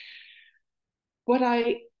 What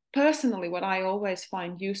I always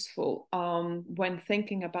find useful when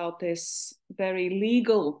thinking about this very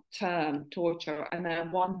legal term torture, and I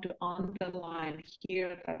want to underline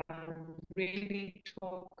here that I'm really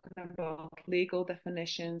talking about legal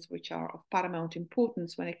definitions which are of paramount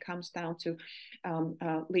importance when it comes down to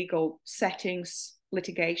legal settings,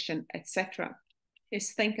 litigation, etc.,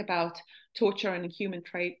 is think about torture and inhuman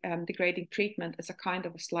degrading treatment as a kind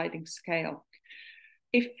of a sliding scale.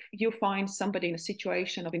 If you find somebody in a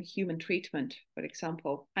situation of inhuman treatment, for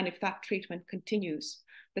example, and if that treatment continues,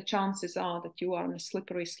 the chances are that you are on a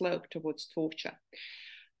slippery slope towards torture.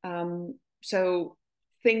 So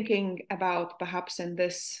thinking about perhaps in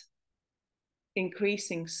this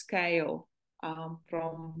increasing scale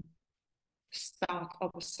from start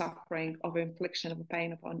of a suffering, of infliction of a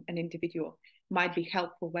pain upon an individual, might be a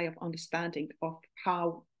helpful way of understanding of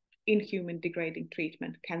how inhuman degrading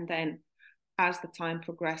treatment can then, as the time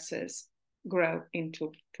progresses, grow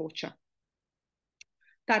into torture.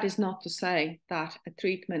 That is not to say that a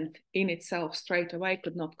treatment in itself straight away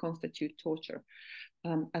could not constitute torture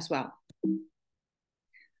as well.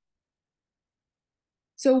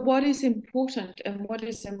 So what is important, and what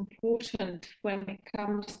is important when it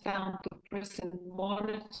comes down to prison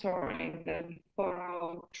monitoring and for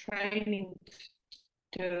our training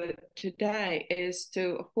today is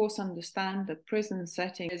to, of course, understand that prison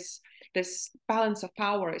setting is, this balance of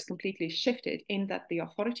power is completely shifted in that the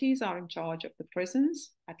authorities are in charge of the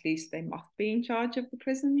prisons, at least they must be in charge of the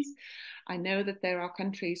prisons. I know that there are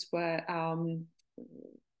countries where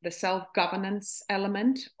the self-governance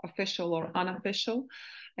element, official or unofficial,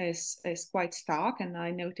 is quite stark. And I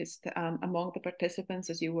noticed among the participants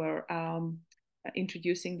as you were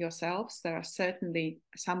introducing yourselves, there are certainly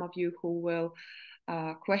some of you who will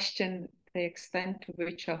question the extent to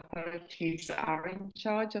which authorities are in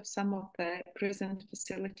charge of some of the prison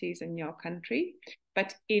facilities in your country.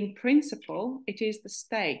 But in principle, it is the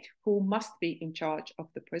state who must be in charge of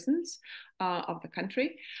the prisons of the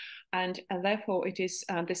country. And therefore, it is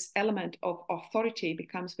this element of authority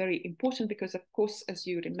becomes very important because, of course, as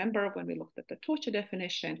you remember, when we looked at the torture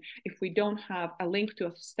definition, if we don't have a link to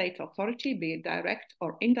a state authority, be it direct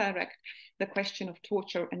or indirect, the question of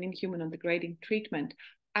torture and inhuman and degrading treatment,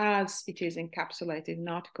 as it is encapsulated in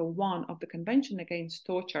Article 1 of the Convention Against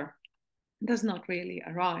Torture, does not really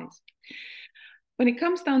arise. When it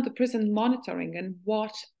comes down to prison monitoring and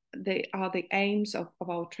what the aims of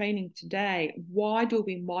our training today. Why do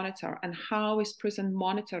we monitor, and how is prison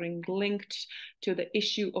monitoring linked to the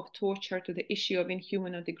issue of torture, to the issue of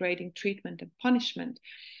inhuman or degrading treatment and punishment?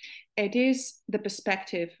 It is the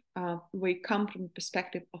perspective, we come from the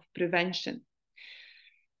perspective of prevention.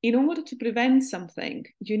 In order to prevent something,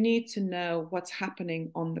 you need to know what's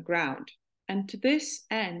happening on the ground. And to this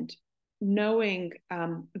end, knowing,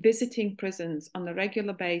 visiting prisons on a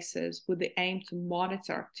regular basis with the aim to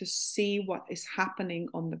monitor, to see what is happening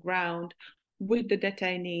on the ground with the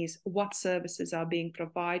detainees, what services are being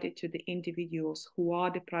provided to the individuals who are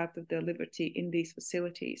deprived of their liberty in these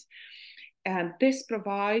facilities. And this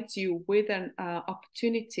provides you with an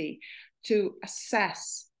opportunity to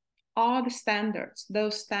assess, are the standards,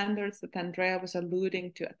 those standards that Andreea was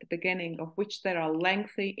alluding to at the beginning, of which there are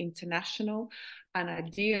lengthy international and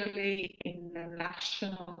ideally in the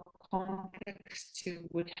national context, you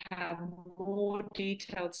would have more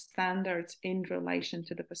detailed standards in relation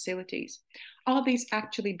to the facilities. Are these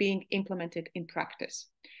actually being implemented in practice?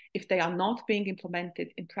 If they are not being implemented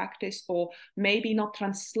in practice, or maybe not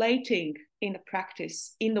translating in a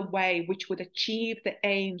practice in the way which would achieve the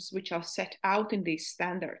aims which are set out in these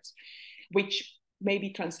standards, which may be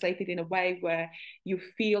translated in a way where you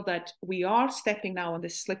feel that we are stepping now on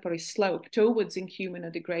this slippery slope towards inhuman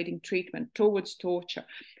or degrading treatment, towards torture.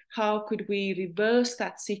 How could we reverse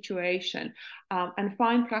that situation and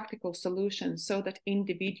find practical solutions so that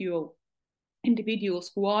individuals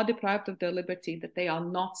who are deprived of their liberty, that they are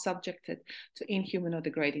not subjected to inhuman or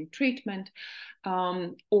degrading treatment,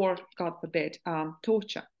 or, God forbid,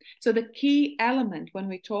 torture. So the key element when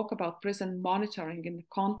we talk about prison monitoring in the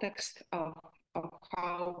context of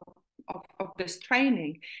this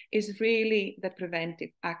training is really the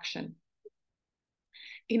preventive action,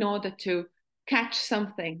 in order to catch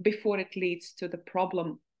something before it leads to the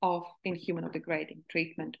problem of inhuman or degrading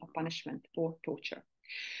treatment or punishment or torture.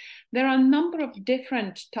 There are a number of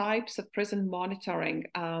different types of prison monitoring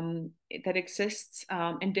that exists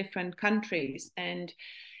in different countries, and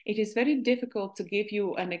it is very difficult to give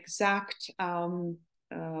you an exact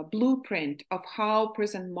blueprint of how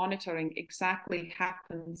prison monitoring exactly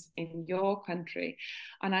happens in your country.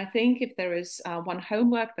 And I think if there is one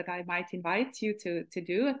homework that I might invite you to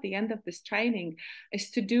do at the end of this training,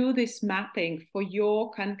 is to do this mapping for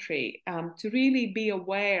your country, to really be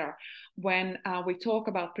aware when we talk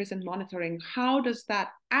about prison monitoring, how does that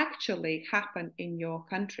actually happen in your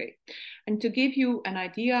country? And to give you an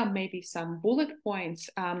idea, maybe some bullet points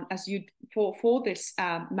for this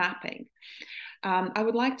mapping, I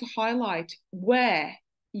would like to highlight where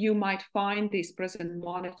you might find these prison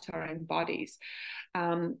monitoring bodies.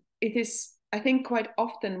 It is, I think, quite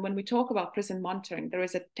often when we talk about prison monitoring, there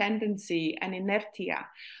is a tendency, an inertia,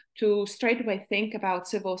 to straight away think about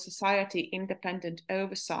civil society independent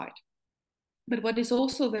oversight. But what is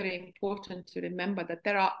also very important to remember that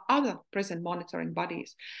there are other prison monitoring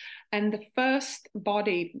bodies. And the first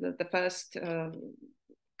body, the first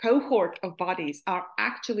cohort of bodies are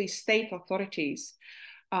actually state authorities,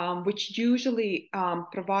 which usually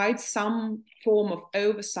provide some form of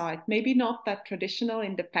oversight, maybe not that traditional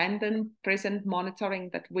independent prison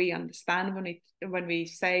monitoring that we understand when we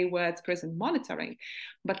say words prison monitoring,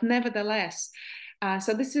 but nevertheless.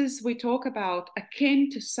 So this is, we talk about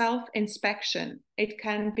akin to self-inspection. It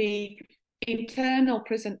can be internal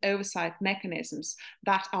prison oversight mechanisms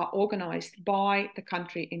that are organized by the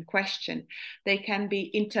country in question. They can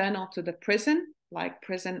be internal to the prison, like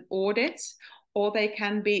prison audits, or they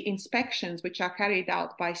can be inspections which are carried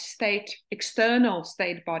out by external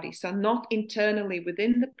state bodies, so not internally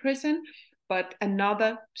within the prison, but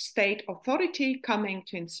another state authority coming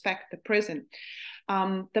to inspect the prison.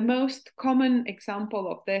 The most common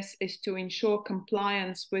example of this is to ensure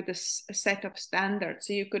compliance with a set of standards.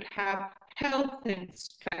 So you could have health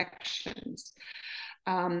inspections.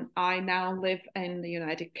 I now live in the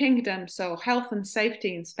United Kingdom, so health and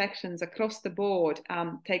safety inspections across the board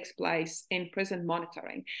takes place in prison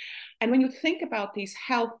monitoring. And when you think about these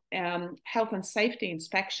health and safety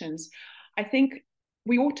inspections, I think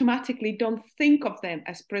we automatically don't think of them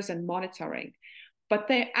as prison monitoring, but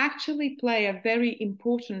they actually play a very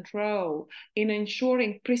important role in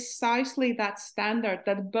ensuring precisely that standard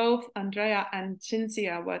that both Andreea and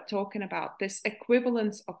Cinzia were talking about, this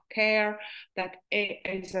equivalence of care that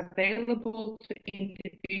is available to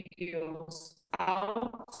individuals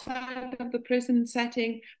outside of the prison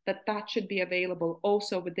setting, that should be available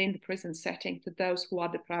also within the prison setting to those who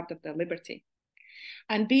are deprived of their liberty.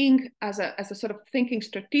 And being as a sort of thinking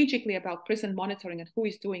strategically about prison monitoring and who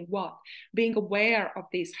is doing what, being aware of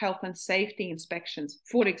these health and safety inspections,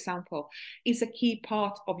 for example, is a key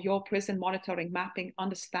part of your prison monitoring mapping,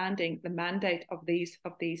 understanding the mandate of these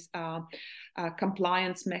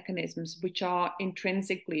compliance mechanisms, which are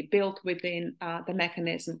intrinsically built within the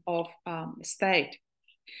mechanism of the state.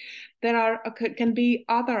 There can be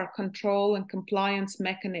other control and compliance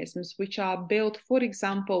mechanisms which are built, for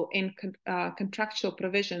example, in contractual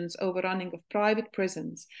provisions overrunning of private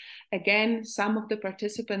prisons. Again, some of the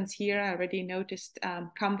participants here, I already noticed,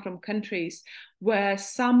 come from countries where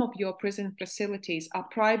some of your prison facilities are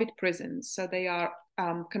private prisons. So they are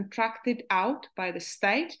contracted out by the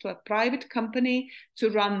state to a private company to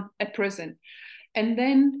run a prison. And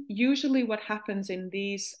then usually what happens in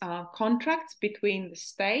these contracts between the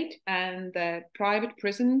state and the private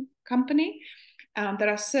prison company, there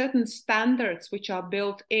are certain standards which are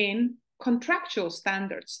built in, contractual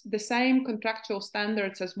standards, the same contractual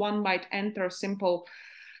standards as one might enter a simple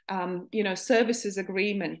services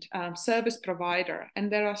agreement, service provider.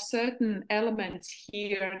 And there are certain elements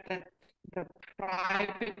here that the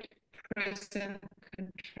private prison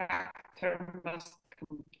contractor must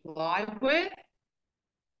comply with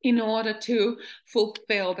in order to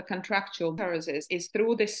fulfill the contractual services, is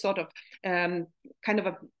through this sort of kind of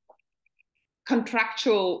a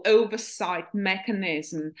contractual oversight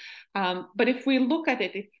mechanism. But if we look at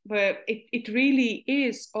it, it really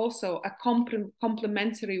is also a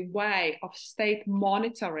complementary way of state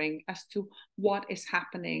monitoring as to what is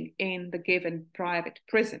happening in the given private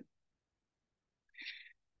prison.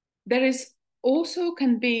 There is also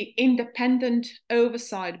can be independent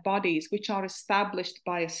oversight bodies which are established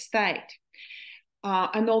by a state.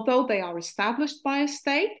 And although they are established by a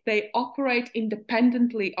state, they operate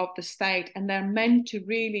independently of the state, and they're meant to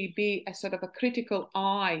really be a sort of a critical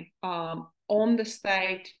eye on the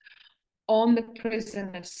state, on the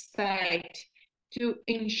prison estate, to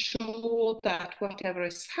ensure that whatever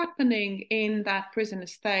is happening in that prison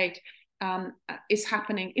estate is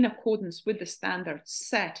happening in accordance with the standards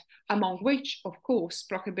set, among which, of course,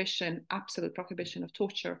 absolute prohibition of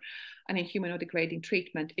torture and inhuman or degrading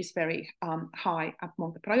treatment is very high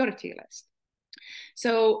among the priority list.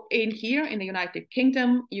 So in the United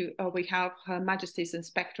Kingdom, we have Her Majesty's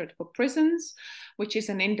Inspectorate for Prisons, which is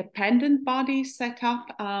an independent body set up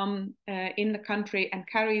in the country and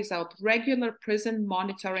carries out regular prison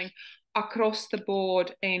monitoring across the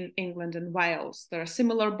board in England and Wales. There are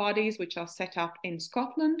similar bodies which are set up in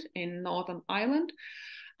Scotland, in Northern Ireland,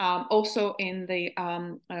 also in the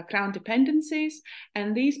Crown dependencies,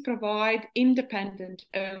 and these provide independent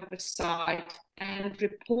oversight and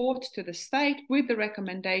report to the state with the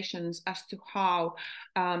recommendations as to how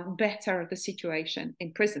better the situation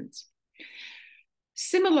in prisons.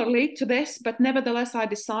 Similarly to this, but nevertheless I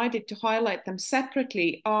decided to highlight them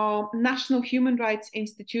separately, are national human rights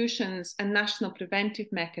institutions and national preventive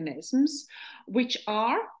mechanisms, which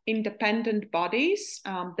are independent bodies,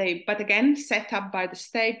 but again set up by the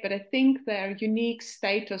state, but I think their unique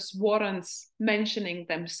status warrants mentioning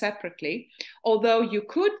them separately, although you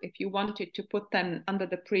could, if you wanted, to put them under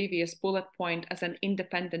the previous bullet point as an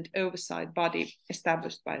independent oversight body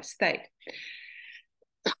established by a state.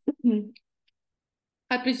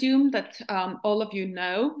 I presume that all of you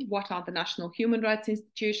know what are the national human rights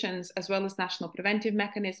institutions as well as national preventive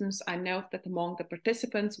mechanisms. I note that among the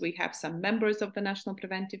participants, we have some members of the national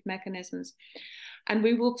preventive mechanisms. And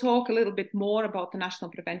we will talk a little bit more about the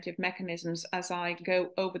national preventive mechanisms as I go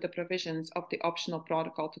over the provisions of the optional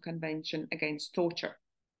protocol to Convention Against Torture.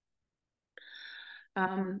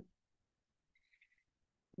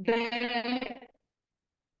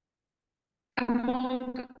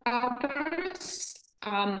 Among others,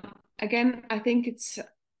 again, I think it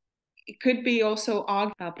could be also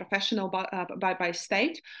argued professional by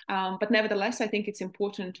state, but nevertheless, I think it's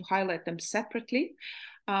important to highlight them separately.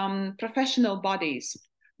 Professional bodies,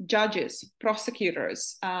 judges,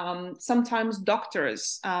 prosecutors, sometimes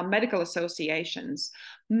doctors, medical associations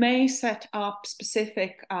may set up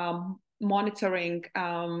specific monitoring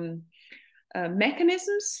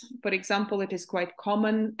mechanisms. For example, it is quite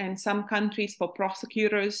common in some countries for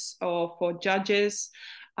prosecutors or for judges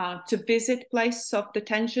to visit places of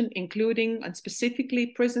detention, including and specifically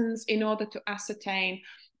prisons, in order to ascertain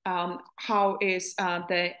how is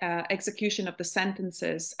the execution of the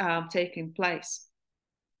sentences taking place.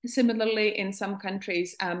 Similarly, in some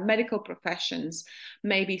countries, medical professions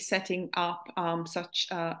may be setting up such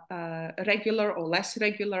regular or less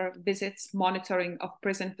regular visits, monitoring of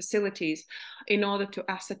prison facilities in order to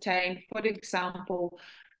ascertain, for example,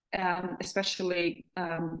 especially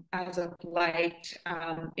as of late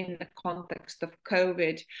in the context of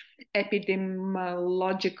COVID,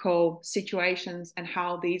 epidemiological situations and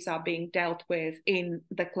how these are being dealt with in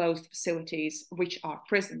the closed facilities, which are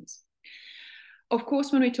prisons. Of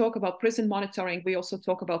course, when we talk about prison monitoring, we also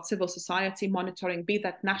talk about civil society monitoring, be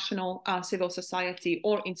that national civil society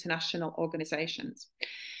or international organizations.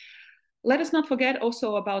 Let us not forget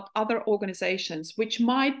also about other organizations which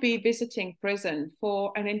might be visiting prison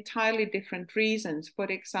for an entirely different reasons. For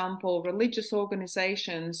example, religious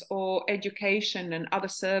organizations or education and other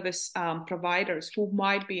service providers who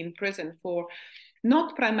might be in prison for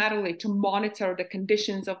not primarily to monitor the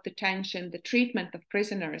conditions of detention, the treatment of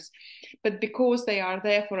prisoners, but because they are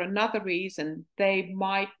there for another reason, they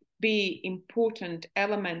might be important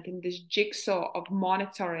element in this jigsaw of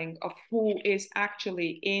monitoring of who is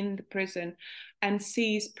actually in the prison and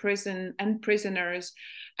sees prison and prisoners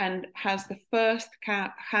and has the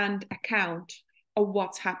first-hand account of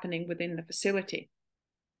what's happening within the facility.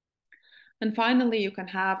 And finally, you can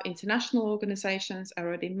have international organizations, I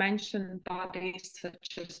already mentioned, bodies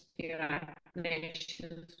such as the United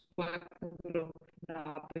Nations Working Group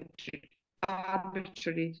on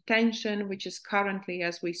Arbitrary Detention, which is currently,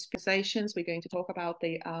 as we speak, we're going to talk about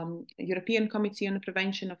the European Committee on the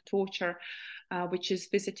Prevention of Torture, which is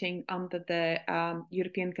visiting under the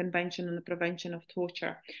European Convention on the Prevention of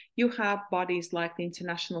Torture. You have bodies like the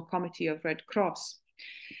International Committee of Red Cross.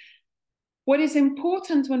 What is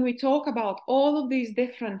important when we talk about all of these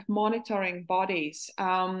different monitoring bodies,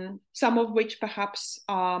 some of which perhaps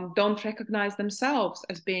don't recognize themselves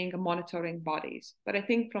as being monitoring bodies, but I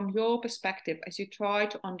think from your perspective, as you try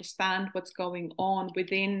to understand what's going on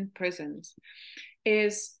within prisons,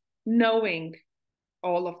 is knowing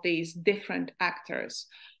all of these different actors,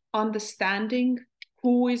 understanding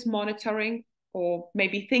who is monitoring, or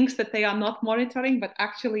maybe thinks that they are not monitoring, but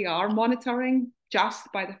actually are monitoring,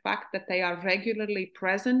 just by the fact that they are regularly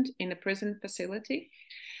present in a prison facility,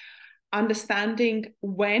 understanding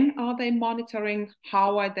when are they monitoring,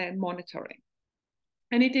 how are they monitoring.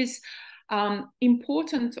 And it is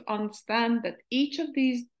important to understand that each of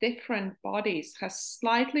these different bodies has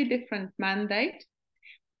slightly different mandate,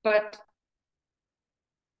 but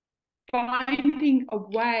finding a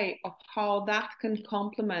way of how that can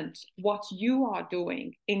complement what you are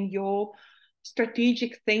doing in your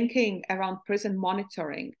strategic thinking around prison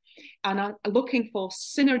monitoring, and looking for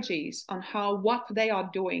synergies on how what they are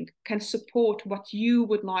doing can support what you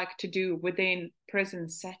would like to do within prison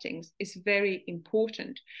settings is very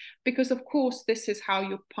important. Because of course, this is how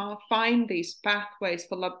you find these pathways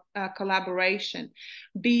for collaboration,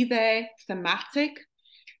 be they thematic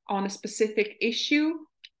on a specific issue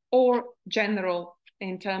or general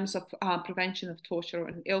in terms of prevention of torture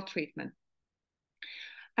and ill treatment.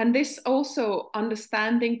 And this also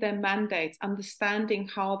understanding their mandates, understanding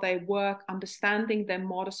how they work, understanding their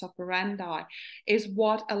modus operandi is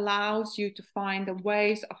what allows you to find the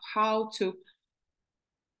ways of how to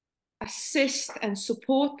assist and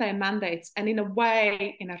support their mandates, and in a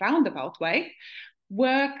way, in a roundabout way,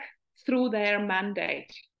 work through their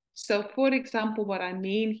mandate. So for example, what I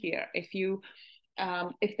mean here, if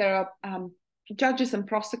there are judges and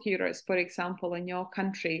prosecutors, for example, in your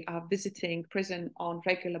country are visiting prison on a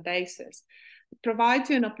regular basis, it provides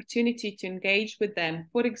you an opportunity to engage with them,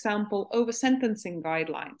 for example, over sentencing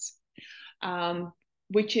guidelines,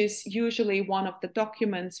 which is usually one of the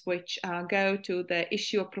documents which go to the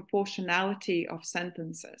issue of proportionality of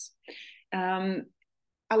sentences,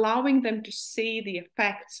 allowing them to see the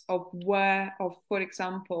effects of for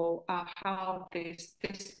example, how this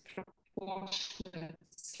disproportionate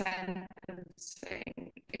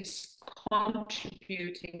sentencing is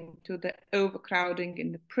contributing to the overcrowding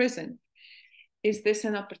in the prison. Is this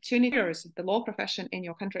an opportunity for the law profession in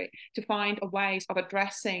your country to find ways of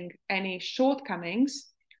addressing any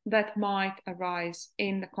shortcomings that might arise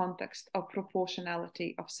in the context of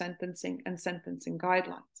proportionality of sentencing and sentencing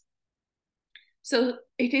guidelines? So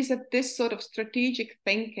it is this sort of strategic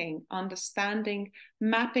thinking, understanding,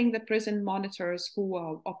 mapping the prison monitors who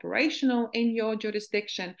are operational in your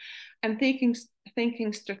jurisdiction, and thinking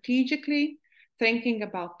strategically, thinking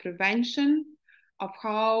about prevention of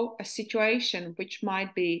how a situation which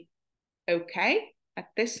might be okay at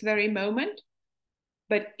this very moment,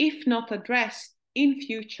 but if not addressed in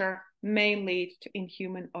future, may lead to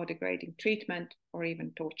inhuman or degrading treatment or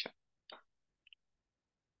even torture.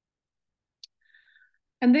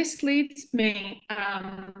 And this leads me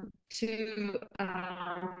to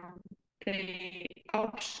the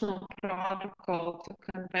optional protocol to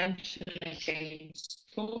Convention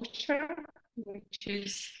Against Torture, which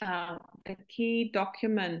is the key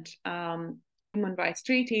document human rights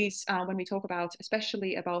treaties when we talk about,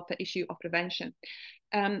 especially about the issue of prevention.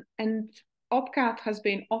 And OPCAT has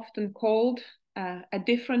been often called a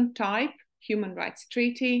different type human rights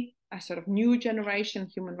treaty, a sort of new generation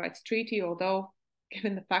human rights treaty, although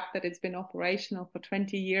given the fact that it's been operational for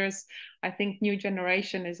 20 years, I think new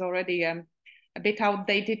generation is already a bit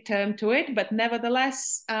outdated term to it, but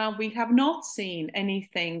nevertheless, we have not seen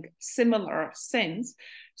anything similar since.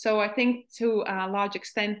 So I think to a large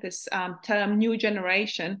extent, this term new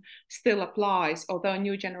generation still applies, although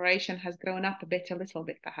new generation has grown up a little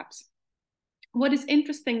bit perhaps. What is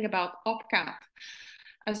interesting about OPCAT,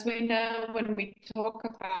 as we know when we talk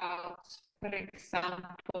about, for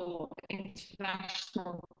example,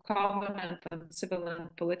 international covenant on civil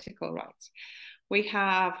and political rights, we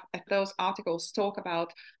have, those articles talk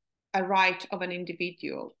about a right of an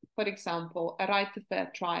individual, for example, a right to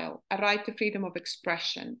fair trial, a right to freedom of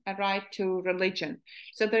expression, a right to religion.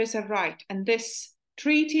 So there is a right, and this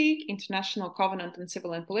treaty, International Covenant on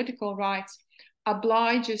Civil and Political Rights,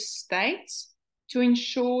 obliges states to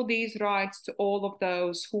ensure these rights to all of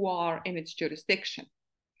those who are in its jurisdiction.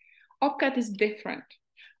 OPCAT is different.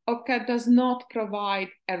 OPCAT does not provide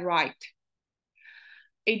a right.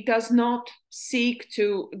 It does not seek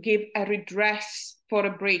to give a redress for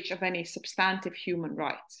a breach of any substantive human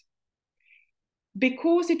rights.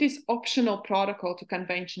 Because it is optional protocol to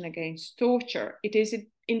Convention Against Torture, it is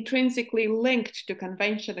intrinsically linked to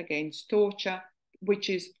Convention Against Torture,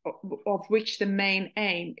 of which the main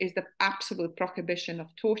aim is the absolute prohibition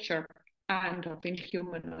of torture and of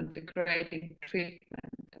inhuman or degrading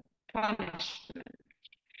treatment, punishment.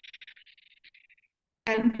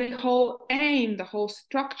 And the whole aim, the whole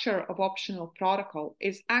structure of optional protocol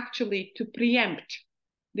is actually to preempt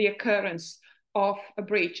the occurrence of a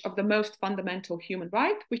breach of the most fundamental human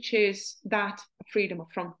right, which is that freedom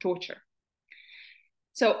from torture.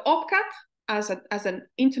 So OPCAT, as an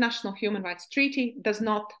international human rights treaty, does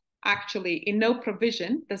not actually, in no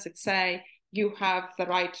provision does it say you have the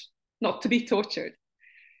right not to be tortured.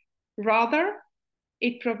 Rather,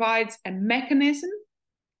 it provides a mechanism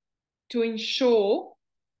to ensure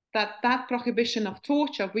that that prohibition of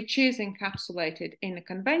torture, which is encapsulated in the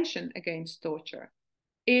Convention Against Torture,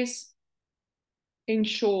 is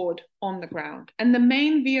ensured on the ground. And the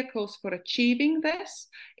main vehicles for achieving this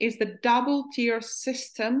is the double-tier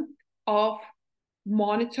system of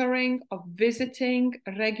monitoring, of visiting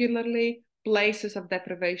regularly places of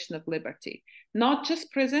deprivation of liberty, not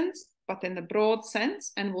just prisons, but in the broad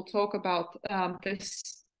sense. And we'll talk about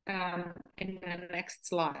this in the next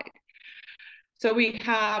slide. So we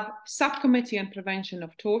have Subcommittee on Prevention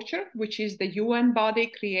of Torture, which is the UN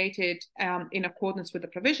body created in accordance with the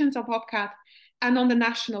provisions of OPCAT. And on the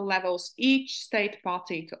national levels, each state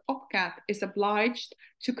party to OPCAT is obliged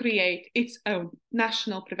to create its own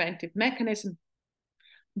national preventive mechanism.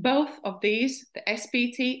 Both of these, the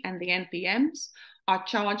SPT and the NPMs, are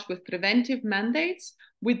charged with preventive mandates,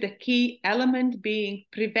 with the key element being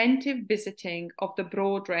preventive visiting of the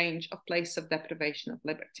broad range of places of deprivation of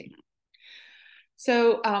liberty.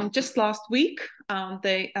 So just last week,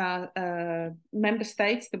 the member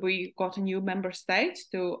states, we got a new member state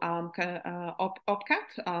to OPCAT,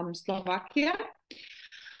 Slovakia.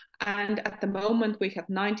 And at the moment, we have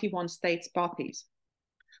 91 states parties.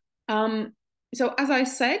 So as I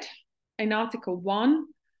said, in Article 1,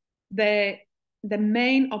 the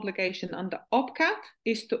main obligation under OPCAT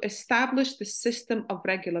is to establish the system of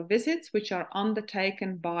regular visits, which are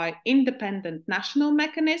undertaken by independent national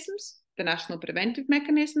mechanisms, the national preventive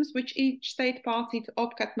mechanisms, which each state party to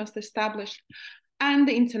OPCAT must establish, and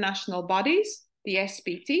the international bodies, the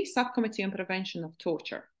SPT, Subcommittee on Prevention of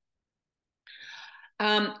Torture.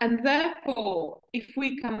 And therefore, if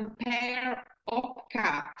we compare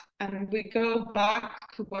OPCAT and we go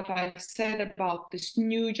back to what I said about this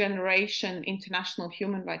new generation international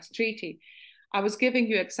human rights treaty, I was giving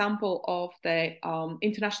you an example of the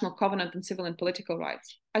International Covenant on Civil and Political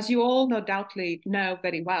Rights. As you all no doubtly know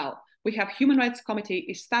very well, we have Human Rights Committee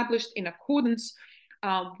established in accordance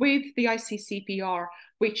with the ICCPR,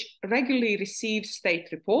 which regularly receives state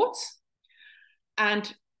reports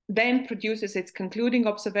and then produces its concluding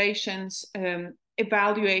observations,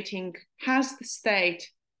 evaluating has the state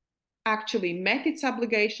actually met its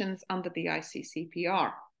obligations under the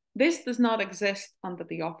ICCPR. This does not exist under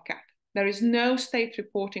the OPCAT. There is no state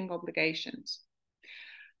reporting obligations.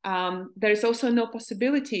 There is also no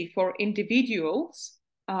possibility for individuals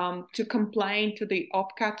to complain to the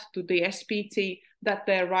OPCAT, to the SPT, that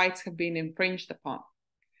their rights have been infringed upon.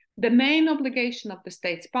 The main obligation of the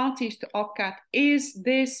states parties to OPCAT is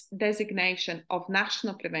this designation of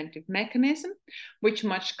national preventive mechanism, which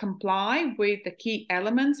must comply with the key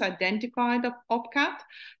elements identified of OPCAT,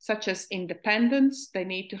 such as independence. They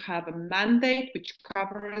need to have a mandate which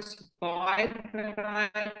covers a wide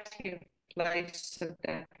variety of places of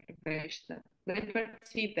deprivation of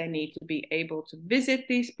liberty. They need to be able to visit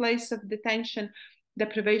these places of detention,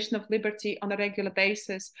 deprivation of liberty on a regular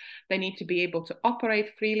basis. They need to be able to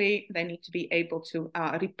operate freely. They need to be able to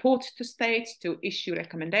report to states, to issue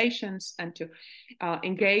recommendations, and to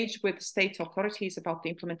engage with state authorities about the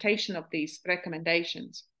implementation of these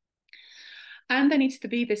recommendations. And there needs to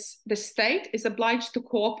be the state is obliged to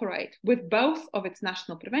cooperate with both of its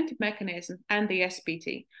national preventive mechanisms and the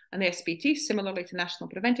SPT. And the SPT, similarly to national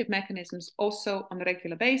preventive mechanisms, also on a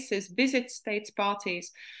regular basis visits states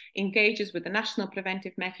parties, engages with the national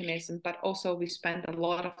preventive mechanism, but also we spend a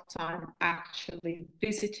lot of time actually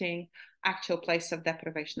visiting actual places of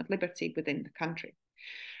deprivation of liberty within the country.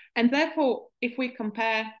 And therefore, if we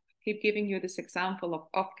compare, keep giving you this example of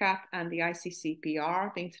OPCAT and the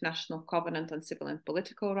ICCPR, the International Covenant on Civil and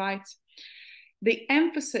Political Rights, the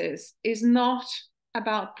emphasis is not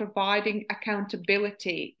about providing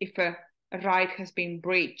accountability if a right has been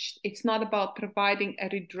breached. It's not about providing a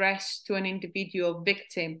redress to an individual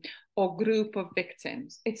victim or group of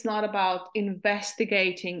victims. It's not about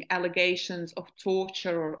investigating allegations of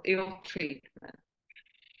torture or ill treatment,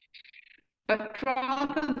 but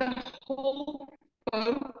rather the whole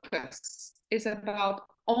focus is about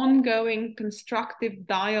ongoing constructive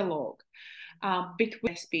dialogue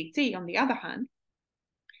between SPT, on the other hand,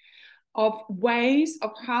 of ways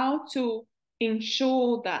of how to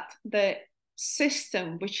ensure that the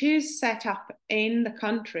system which is set up in the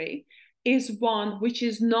country is one which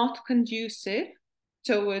is not conducive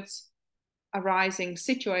towards arising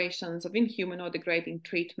situations of inhuman or degrading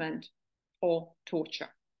treatment or torture.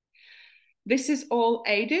 This is all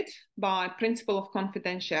aided by principle of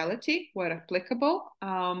confidentiality where applicable,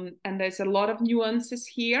 and there's a lot of nuances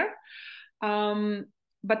here,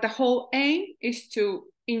 but the whole aim is to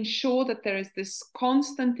ensure that there is this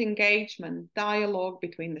constant engagement, dialogue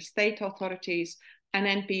between the state authorities and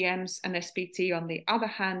NPMs and SPT on the other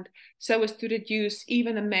hand, so as to reduce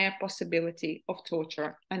even a mere possibility of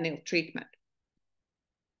torture and ill treatment.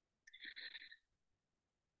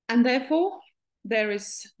 And therefore, there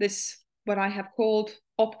is this what I have called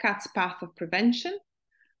OPCAT's path of prevention.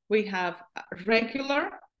 We have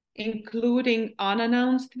regular, including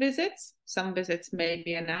unannounced visits. Some visits may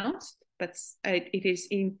be announced, but it is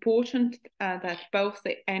important that both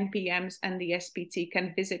the NPMs and the SPT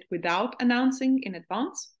can visit without announcing in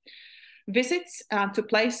advance. Visits to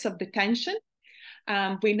place of detention.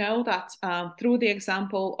 We know that through the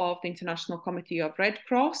example of the International Committee of Red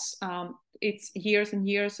Cross, it's years and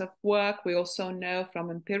years of work. We also know from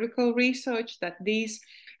empirical research that these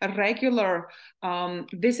regular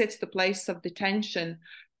visits to place of detention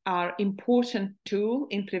are important tool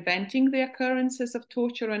in preventing the occurrences of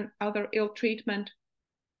torture and other ill treatment.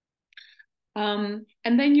 And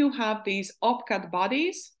then you have these OPCAT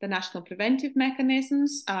bodies, the national preventive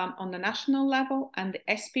mechanisms on the national level, and the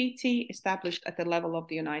SPT established at the level of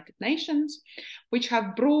the United Nations, which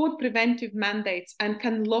have broad preventive mandates and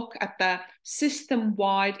can look at the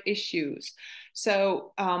system-wide issues.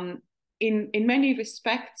 So in many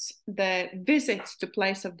respects, the visits to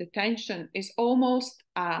place of detention is almost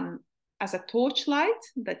as a torchlight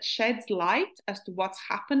that sheds light as to what's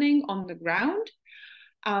happening on the ground.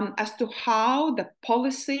 As to how the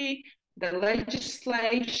policy, the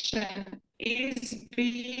legislation is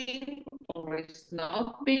being or is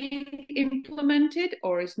not being implemented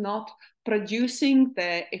or is not producing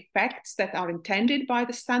the effects that are intended by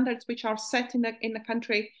the standards which are set in the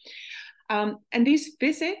country. And these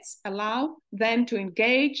visits allow them to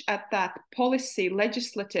engage at that policy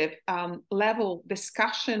legislative level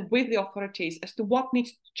discussion with the authorities as to what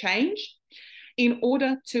needs to change in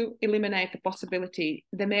order to eliminate the possibility,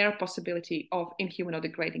 the mere possibility of inhuman or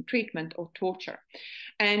degrading treatment or torture.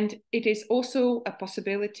 And it is also a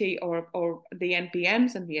possibility, or the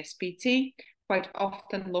NPMs and the SPT quite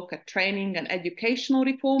often look at training and educational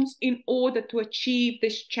reforms in order to achieve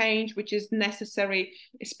this change, which is necessary,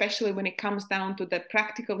 especially when it comes down to the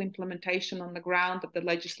practical implementation on the ground of the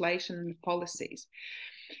legislation and the policies.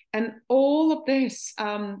 And all of this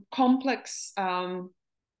complex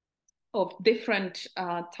of different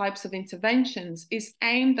types of interventions is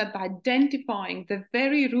aimed at identifying the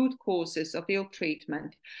very root causes of ill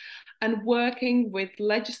treatment and working with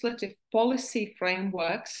legislative policy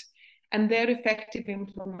frameworks and their effective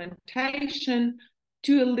implementation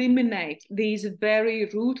to eliminate these very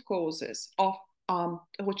root causes of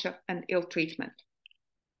torture and ill treatment.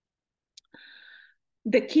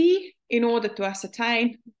 The key in order to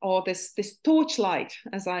ascertain, or this torchlight,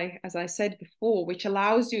 as I said before, which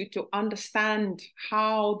allows you to understand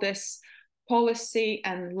how this policy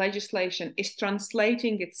and legislation is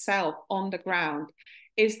translating itself on the ground,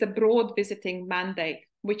 is the broad visiting mandate,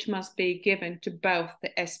 which must be given to both the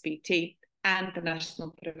SPT and the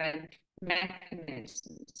national preventive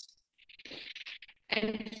mechanisms.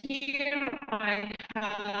 And here I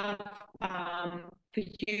have for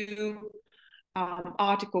you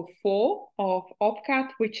Article 4 of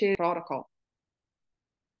OPCAT, which is protocol.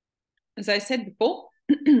 As I said before,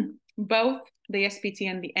 both the SPT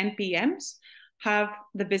and the NPMs have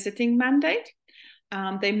the visiting mandate.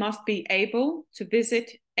 They must be able to visit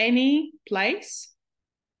any place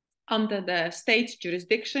under the state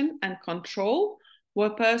jurisdiction and control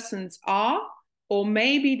where persons are or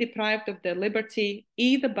may be deprived of their liberty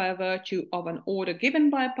either by virtue of an order given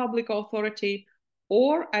by a public authority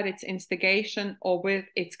or at its instigation or with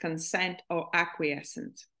its consent or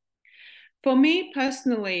acquiescence. For me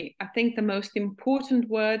personally, I think the most important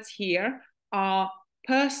words here are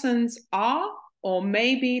persons are or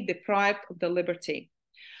may be deprived of the liberty.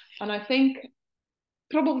 And I think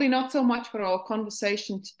probably not so much for our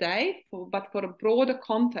conversation today, but for a broader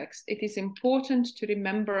context, it is important to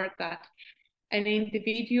remember that an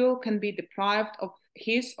individual can be deprived of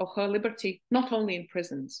his or her liberty not only in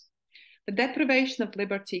prisons. The deprivation of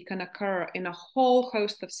liberty can occur in a whole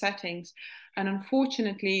host of settings, and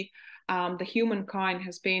unfortunately, the humankind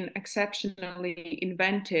has been exceptionally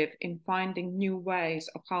inventive in finding new ways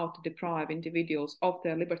of how to deprive individuals of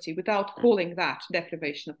their liberty without calling that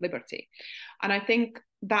deprivation of liberty. And I think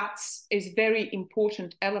that is a very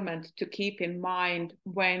important element to keep in mind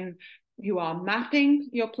when you are mapping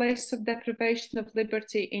your place of deprivation of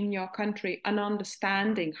liberty in your country and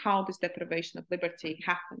understanding how this deprivation of liberty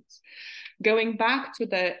happens. Going back to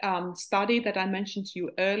the study that I mentioned to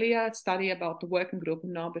you earlier, a study about the working group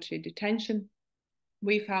on arbitrary detention,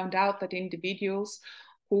 we found out that individuals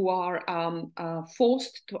who are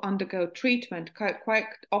forced to undergo treatment quite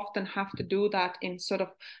often have to do that in sort of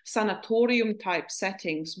sanatorium type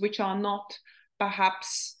settings, which are not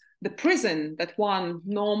perhaps the prison that one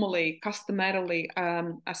normally, customarily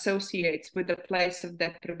associates with the place of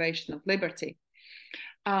deprivation of liberty.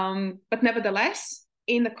 But nevertheless,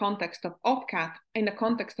 in the context of OPCAT, in the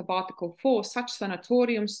context of Article 4, such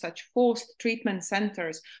sanatoriums, such forced treatment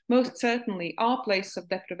centers, most certainly are places of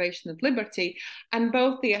deprivation of liberty, and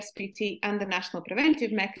both the SPT and the national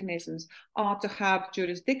preventive mechanisms are to have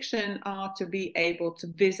jurisdiction, are to be able to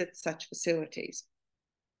visit such facilities.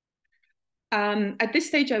 At this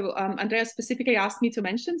stage, I will, Andreea specifically asked me to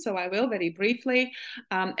mention, so I will very briefly.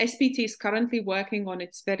 SPT is currently working on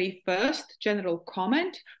its very first general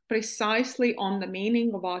comment precisely on the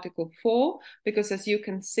meaning of Article 4, because as you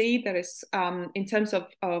can see, there is, in terms of,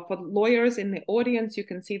 for lawyers in the audience, you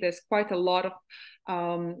can see there's quite a lot of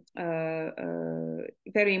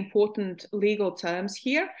very important legal terms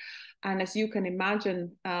here. And as you can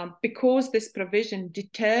imagine, because this provision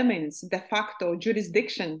determines de facto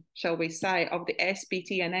jurisdiction, shall we say, of the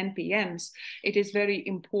SPT and NPMs, it is very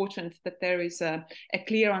important that there is a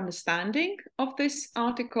clear understanding of this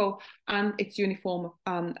article and its uniform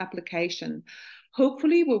application.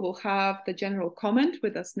 Hopefully, we will have the general comment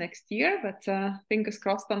with us next year, but fingers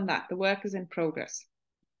crossed on that. The work is in progress.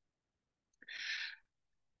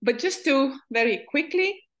 But just to very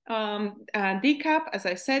quickly decap, as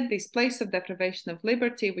I said, these places of deprivation of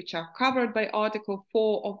liberty, which are covered by Article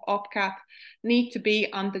 4 of OPCAT, need to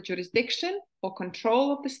be under jurisdiction or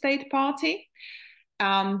control of the state party.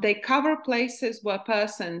 They cover places where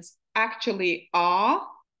persons actually are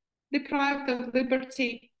deprived of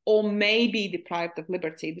liberty or may be deprived of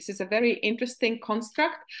liberty. This is a very interesting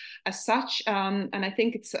construct as such, and I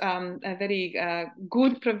think it's a very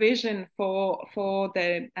good provision for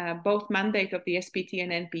the both mandate of the SPT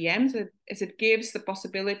and NPMs, as it gives the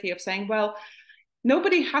possibility of saying, well,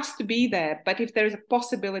 nobody has to be there, but if there is a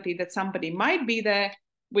possibility that somebody might be there,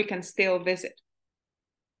 we can still visit.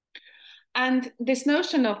 And this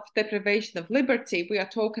notion of deprivation of liberty, we are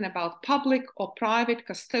talking about public or private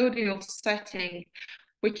custodial setting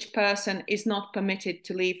which person is not permitted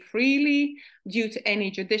to leave freely due to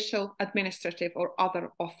any judicial, administrative, or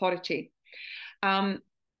other authority.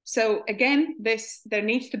 So again, there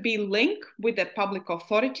needs to be link with the public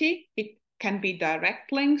authority. It can be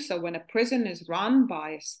direct link. So when a prison is run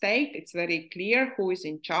by a state, it's very clear who is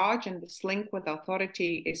in charge, and this link with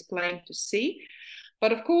authority is plain to see.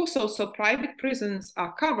 But of course, also private prisons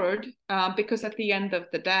are covered because at the end of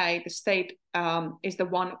the day, the state is the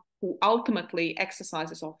one who ultimately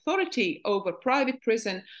exercises authority over private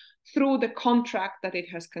prison through the contract that it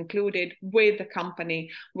has concluded with the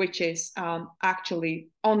company which is actually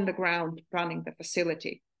on the ground running the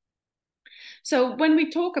facility. So when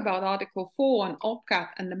we talk about Article 4 on OPCAT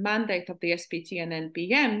and the mandate of the SPT and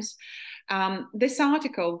NPMs, this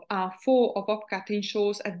Article 4 of OPCAT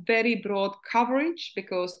ensures a very broad coverage,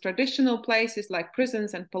 because traditional places like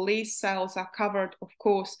prisons and police cells are covered, of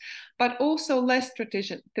course, but also less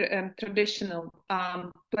traditional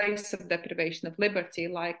places of deprivation of liberty,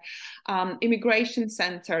 like immigration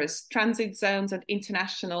centers, transit zones at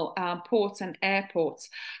international ports and airports,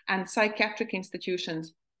 and psychiatric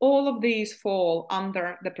institutions. All of these fall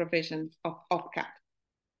under the provisions of OPCAT.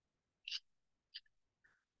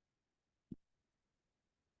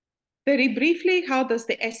 Very briefly, how does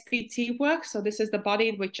the SPT work? So this is the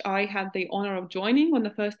body which I had the honor of joining on the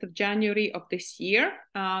 1st of January of this year.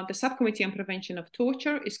 The Subcommittee on Prevention of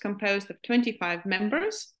Torture is composed of 25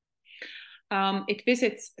 members. It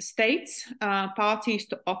visits states, parties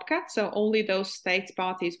to OPCAT, so only those states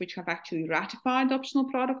parties which have actually ratified the optional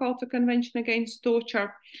protocol to Convention Against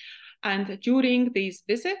Torture. And during these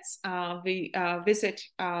visits, we visit,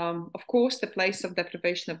 of course, the place of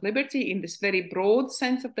deprivation of liberty in this very broad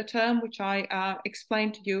sense of the term, which I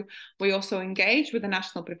explained to you. We also engage with the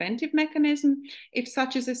national preventive mechanism, if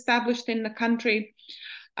such is established in the country.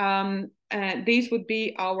 These would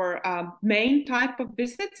be our main type of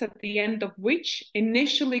visits, at the end of which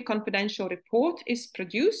initially confidential report is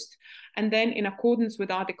produced. And then in accordance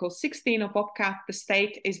with Article 16 of OPCAT, the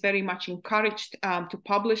state is very much encouraged to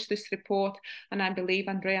publish this report. And I believe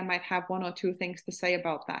Andreea might have one or two things to say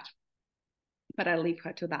about that, but I'll leave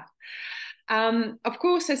her to that. Of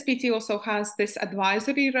course, SPT also has this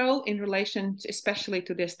advisory role in relation especially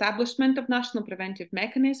to the establishment of national preventive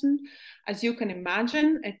mechanism. As you can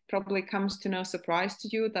imagine, it probably comes to no surprise to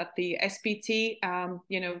you that the SPT,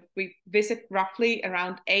 we visit roughly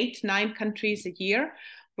around 8-9 countries a year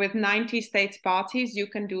with 90 states parties. You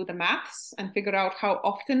can do the maths and figure out how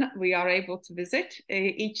often we are able to visit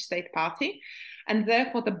each state party. And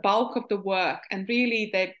therefore the bulk of the work, and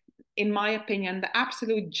really in my opinion, the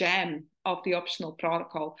absolute gem of the optional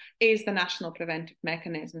protocol is the national preventive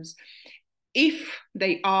mechanisms, if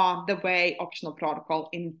they are the way optional protocol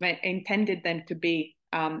intended them to be: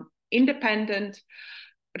 independent,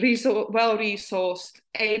 well-resourced,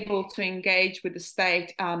 able to engage with the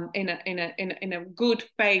state in a good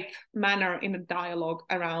faith manner, in a dialogue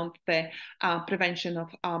around the prevention of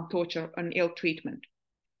torture and ill treatment.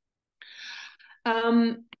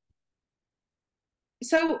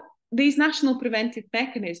 So these national preventive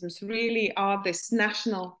mechanisms really are this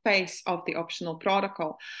national face of the optional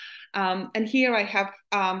protocol. And here I have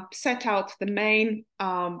set out the main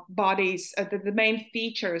bodies, the main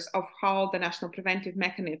features of how the national preventive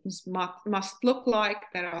mechanisms must look like.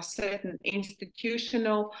 There are certain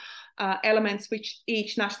institutional elements which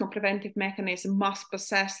each national preventive mechanism must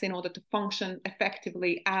possess in order to function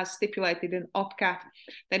effectively as stipulated in OPCAT.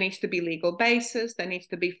 There needs to be legal basis, there needs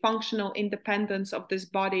to be functional independence of this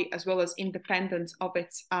body, as well as independence of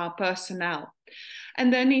its personnel.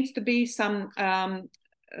 And there needs to be some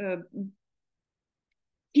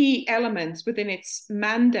key elements within its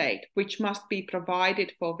mandate which must be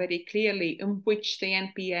provided for very clearly, in which the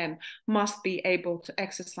NPM must be able to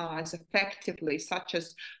exercise effectively, such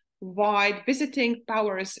as wide visiting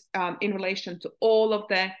powers in relation to all of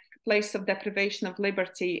the place of deprivation of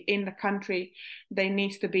liberty in the country. There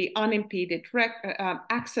needs to be unimpeded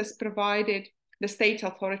access provided. The state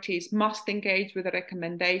authorities must engage with the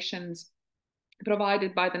recommendations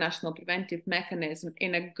provided by the national preventive mechanism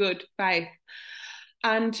in a good faith.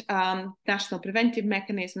 And national preventive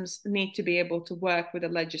mechanisms need to be able to work with the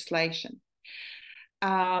legislation.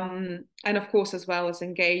 And of course, as well as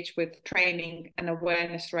engage with training and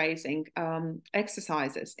awareness raising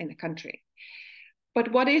exercises in the country.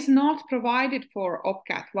 But what is not provided for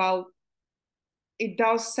OPCAT, while it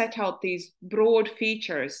does set out these broad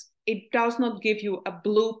features, it does not give you a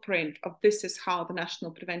blueprint of this is how the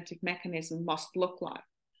national preventive mechanism must look like.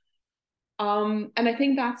 And I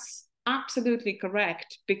think that's absolutely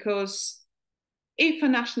correct, because if a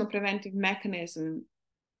national preventive mechanism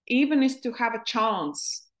even is to have a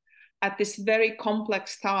chance at this very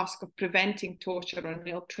complex task of preventing torture and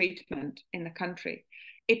ill treatment in the country,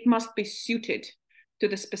 it must be suited to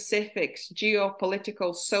the specifics,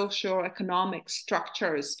 geopolitical, socio-economic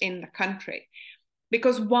structures in the country,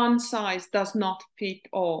 because one size does not fit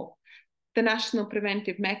all. The national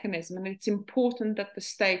preventive mechanism, and it's important that the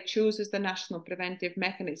state chooses the national preventive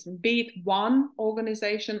mechanism, be it one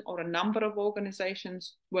organization or a number of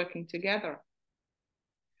organizations working together.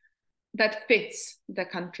 that fits the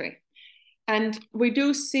country. And we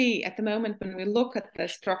do see at the moment, when we look at the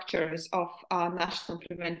structures of our national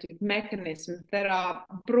preventive mechanism, there are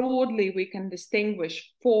broadly, we can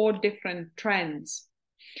distinguish 4 different trends.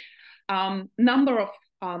 Number of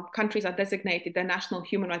countries are designated the national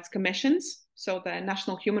human rights commissions, so the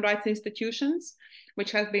national human rights institutions,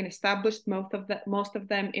 which have been established, most of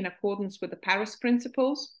them in accordance with the Paris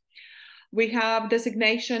principles. We have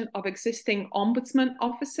designation of existing ombudsman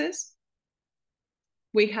offices.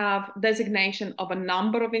 We have designation of a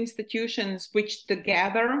number of institutions which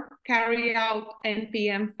together carry out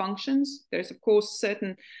NPM functions. There's, of course,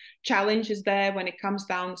 certain challenges there when it comes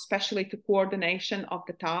down, especially to coordination of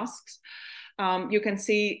the tasks. You can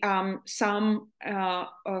see some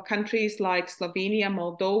countries like Slovenia,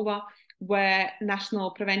 Moldova, where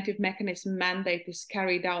national preventive mechanism mandate is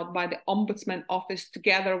carried out by the Ombudsman Office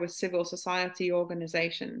together with civil society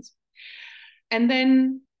organizations. And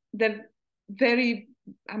then the very,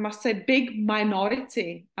 I must say, big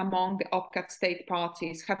minority among the OPCAT state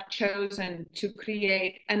parties have chosen to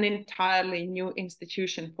create an entirely new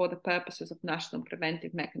institution for the purposes of national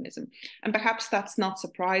preventive mechanism. And perhaps that's not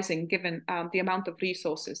surprising given the amount of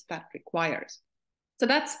resources that requires. So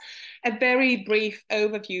that's a very brief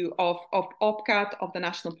overview of OPCAT, of the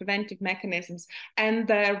national preventive mechanisms, and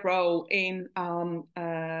their role in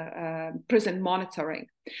prison monitoring.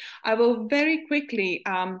 I will very quickly,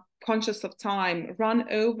 conscious of time,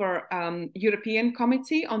 run over European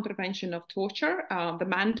Committee on Prevention of Torture, the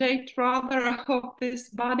mandate rather of this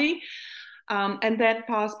body, and then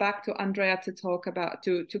pass back to Andreea to talk about,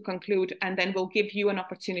 to conclude, and then we'll give you an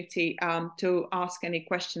opportunity to ask any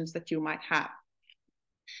questions that you might have.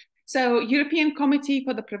 So, European Committee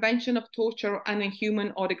for the Prevention of Torture and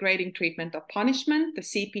Inhuman or Degrading Treatment or Punishment, the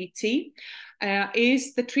CPT,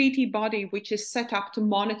 is the treaty body which is set up to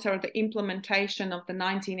monitor the implementation of the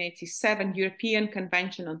 1987 European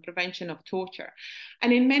Convention on Prevention of Torture.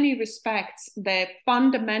 And in many respects, the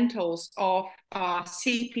fundamentals of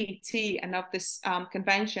CPT and of this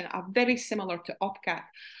convention are very similar to OPCAT.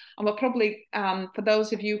 And we'll probably, for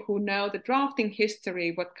those of you who know the drafting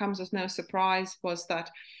history, what comes as no surprise was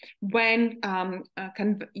that when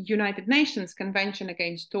United Nations Convention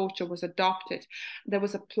Against Torture was adopted, there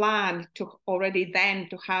was a plan to already then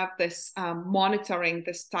to have this monitoring,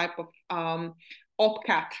 this type of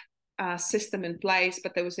OPCAT system in place,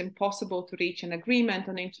 but it was impossible to reach an agreement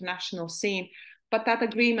on the international scene. But that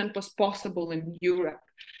agreement was possible in Europe.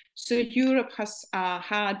 So Europe has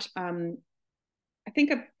had I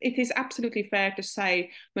think it is absolutely fair to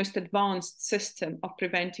say most advanced system of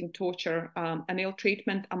preventing torture and ill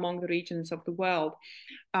treatment among the regions of the world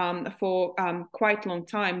for quite a long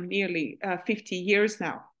time, nearly 50 years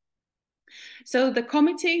now. So the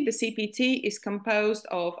committee, the CPT, is composed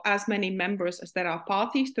of as many members as there are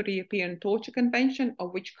parties to the European Torture Convention,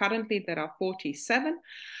 of which currently there are 47.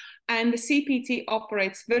 And the CPT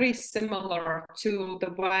operates very similar to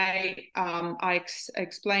the way I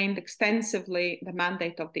explained extensively the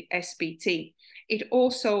mandate of the SPT. It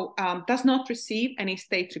also does not receive any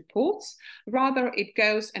state reports. Rather, it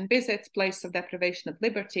goes and visits places of deprivation of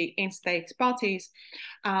liberty in state parties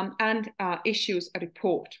and issues a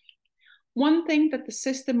report. One thing that the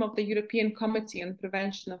system of the European Committee on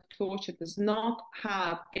Prevention of Torture does not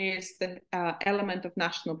have is the element of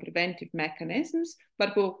national preventive mechanisms,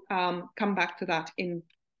 but we'll come back to that in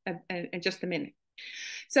just a minute.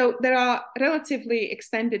 So there are relatively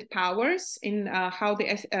extended powers in how the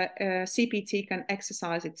CPT can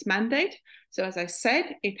exercise its mandate. So as I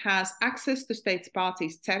said, it has access to states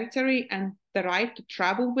parties' territory and the right to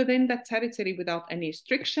travel within that territory without any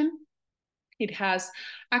restriction. It has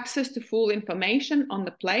access to full information on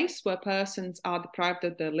the place where persons are deprived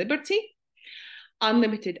of their liberty,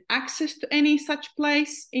 unlimited access to any such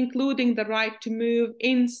place, including the right to move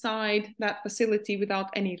inside that facility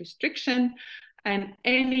without any restriction, and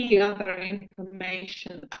any other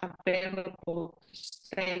information available to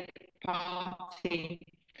state party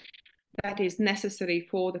that is necessary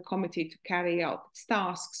for the committee to carry out its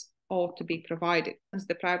tasks or to be provided. Persons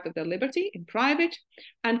deprived of their liberty in private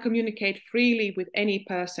and communicate freely with any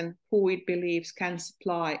person who it believes can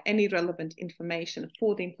supply any relevant information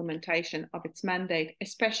for the implementation of its mandate,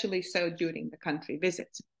 especially so during the country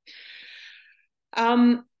visits.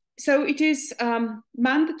 So it is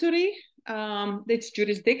mandatory, its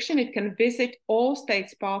jurisdiction. It can visit all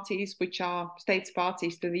states parties which are states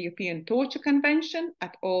parties to the European Torture Convention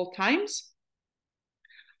at all times.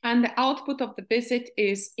 And the output of the visit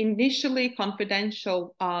is initially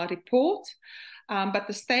confidential report, but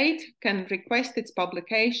the state can request its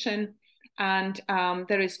publication And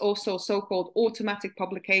there is also so-called automatic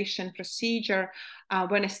publication procedure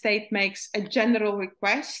when a state makes a general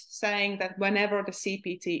request saying that whenever the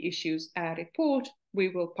CPT issues a report, we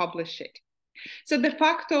will publish it. So de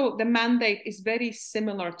facto, the mandate is very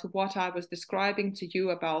similar to what I was describing to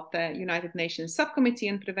you about the United Nations Subcommittee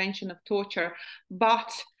on Prevention of Torture,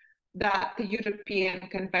 but that the European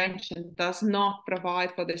Convention does not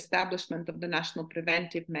provide for the establishment of the national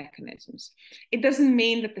preventive mechanisms. It doesn't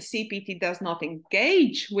mean that the CPT does not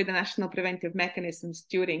engage with the national preventive mechanisms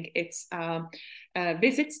during its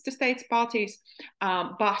visits to states parties,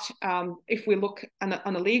 but if we look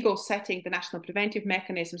on a legal setting, the national preventive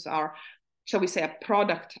mechanisms are, shall we say, a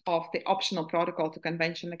product of the optional protocol to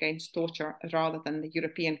Convention Against Torture rather than the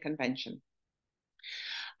European Convention.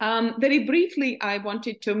 Very briefly, I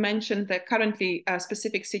wanted to mention the currently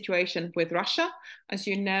specific situation with Russia. As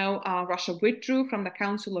you know, Russia withdrew from the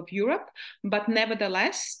Council of Europe, but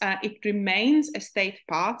nevertheless, it remains a state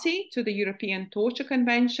party to the European Torture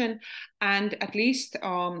Convention, and at least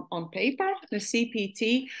on paper, the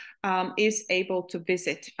CPT is able to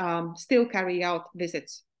visit, still carry out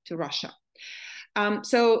visits to Russia.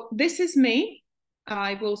 So this is me.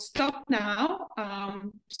 I will stop now.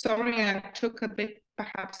 Sorry, I took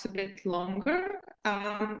perhaps a bit longer.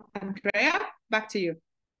 Andreea, back to you.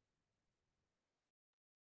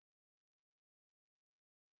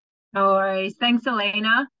 No worries. Thanks,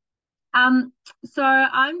 Elina. So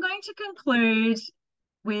I'm going to conclude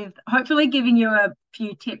with hopefully giving you a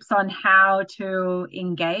few tips on how to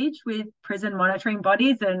engage with prison monitoring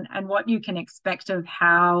bodies and what you can expect of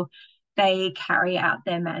how they carry out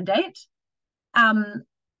their mandate. And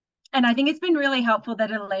I think it's been really helpful that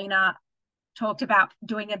Elina talked about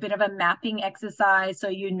doing a bit of a mapping exercise so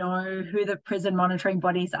you know who the prison monitoring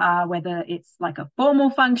bodies are, whether it's like a formal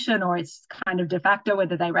function or it's kind of de facto,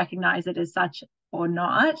 whether they recognize it as such or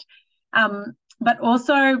not. But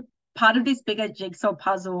also part of this bigger jigsaw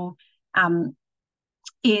puzzle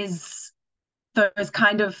is those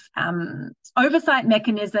kind of oversight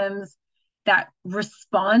mechanisms that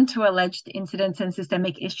respond to alleged incidents and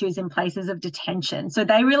systemic issues in places of detention. So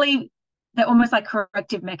they're almost like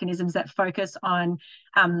corrective mechanisms that focus on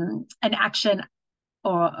an action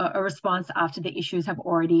or a response after the issues have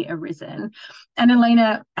already arisen. And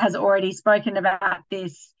Elina has already spoken about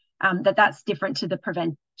this, that's different to the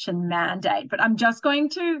prevention mandate. But I'm just going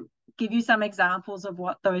to give you some examples of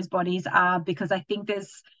what those bodies are, because I think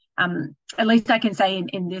there's, at least I can say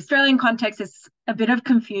in the Australian context, there's a bit of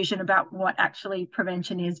confusion about what actually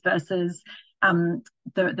prevention is versus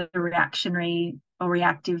the reactionary or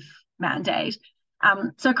reactive mandate.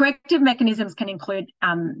 So corrective mechanisms can include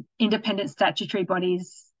independent statutory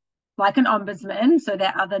bodies like an ombudsman, so there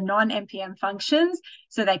are other non-NPM functions,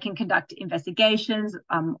 so they can conduct investigations,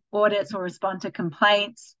 audits, or respond to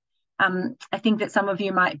complaints. I think that some of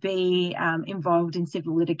you might be involved in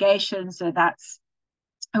civil litigation, so that's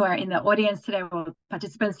who are in the audience today or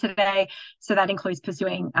participants today. So that includes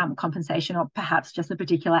pursuing compensation or perhaps just a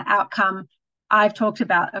particular outcome. I've talked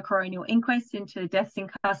about a coronial inquest into deaths in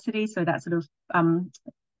custody, so that sort of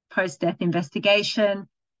post-death investigation.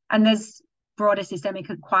 And there's broader systemic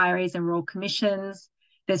inquiries and royal commissions.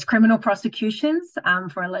 There's criminal prosecutions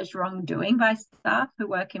for alleged wrongdoing by staff who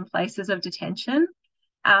work in places of detention.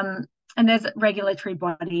 And there's regulatory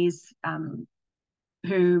bodies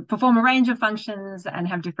who perform a range of functions and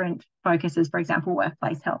have different focuses, for example,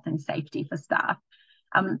 workplace health and safety for staff.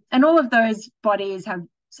 And all of those bodies have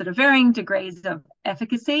sort of varying degrees of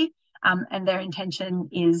efficacy, and their intention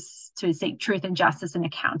is to seek truth and justice and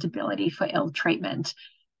accountability for ill treatment.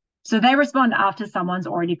 So they respond after someone's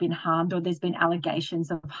already been harmed or there's been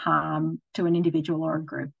allegations of harm to an individual or a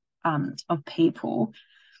group of people.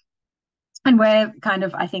 And we're kind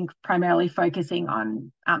of, I think, primarily focusing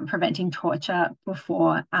on preventing torture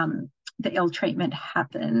before the ill treatment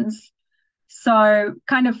happens. So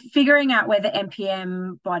kind of figuring out where the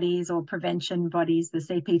NPM bodies or prevention bodies, the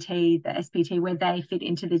CPT, the SPT, where they fit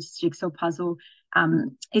into this jigsaw puzzle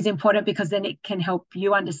is important, because then it can help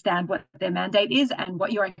you understand what their mandate is and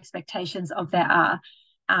what your expectations of there are.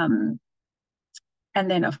 And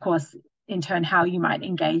then, of course, in turn, how you might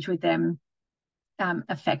engage with them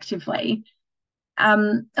effectively.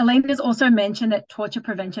 Elina has also mentioned that torture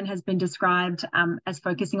prevention has been described as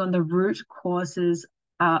focusing on the root causes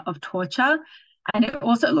of torture, and it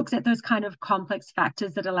also looks at those kind of complex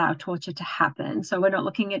factors that allow torture to happen. So we're not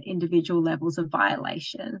looking at individual levels of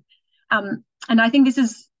violation. And I think this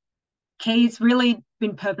is key. It's really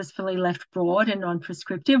been purposefully left broad and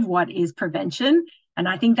non-prescriptive. What is prevention? And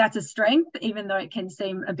I think that's a strength, even though it can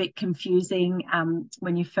seem a bit confusing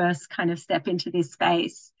when you first kind of step into this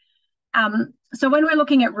space. So when we're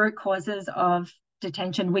looking at root causes of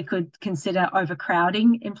detention, we could consider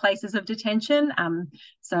overcrowding in places of detention.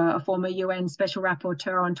 So a former UN Special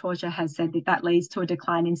Rapporteur on Torture has said that that leads to a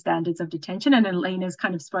decline in standards of detention. And Elina's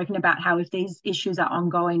kind of spoken about how if these issues are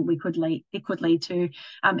ongoing, it could lead to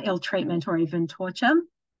ill treatment or even torture.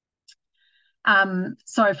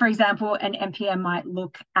 So, for example, an MPM might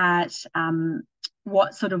look at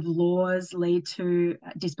what sort of laws lead to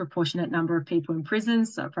a disproportionate number of people in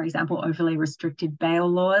prisons. So, for example, overly restrictive bail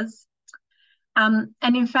laws. And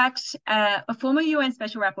in fact, a former UN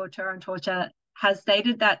Special Rapporteur on Torture has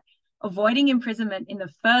stated that avoiding imprisonment in the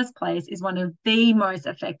first place is one of the most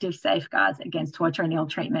effective safeguards against torture and ill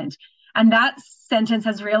treatment. And that sentence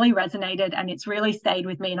has really resonated and it's really stayed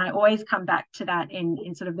with me. And I always come back to that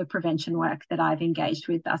in sort of the prevention work that I've engaged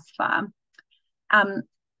with thus far.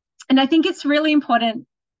 And I think it's really important,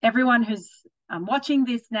 everyone who's watching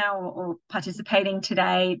this now or participating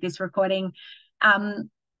today, this recording,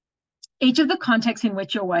 each of the contexts in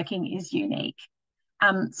which you're working is unique.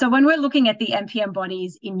 So when we're looking at the MPM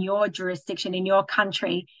bodies in your jurisdiction, in your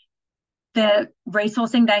country, the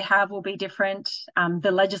resourcing they have will be different.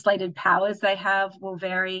 The legislated powers they have will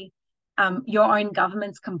vary. Your own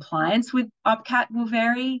government's compliance with OPCAT will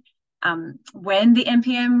vary. When the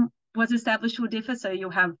MPM was established will differ. So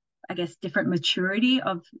you'll have, I guess, different maturity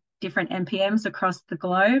of different MPMs across the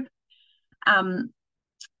globe.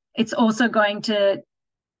 It's also going to,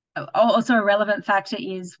 also a relevant factor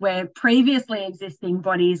is where previously existing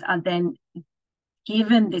bodies are then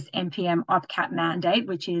given this MPM OPCAT mandate,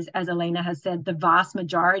 which is, as Elina has said, the vast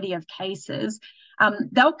majority of cases,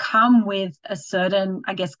 they'll come with a certain,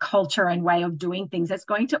 I guess, culture and way of doing things that's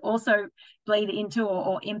going to also bleed into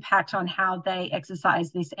or impact on how they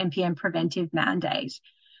exercise this MPM preventive mandate.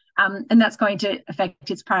 And that's going to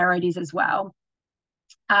affect its priorities as well.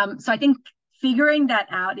 So I think figuring that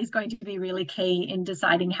out is going to be really key in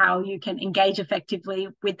deciding how you can engage effectively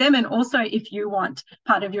with them. And also if you want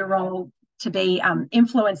part of your role to be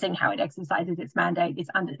influencing how it exercises its mandate,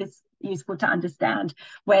 it's useful to understand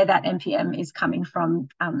where that MPM is coming from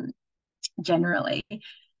generally.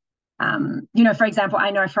 You know, for example,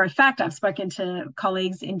 I know for a fact I've spoken to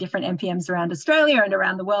colleagues in different MPMs around Australia and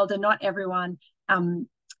around the world, and not everyone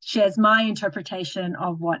shares my interpretation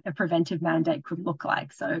of what a preventive mandate could look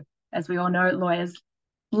like. So as we all know, lawyers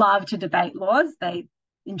love to debate laws. They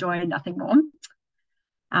enjoy nothing more.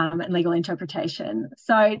 And legal interpretation.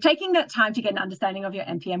 So taking that time to get an understanding of your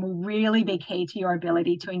MPM will really be key to your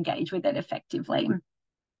ability to engage with it effectively.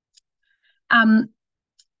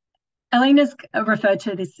 Elina's referred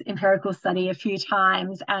to this empirical study a few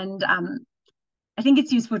times, and I think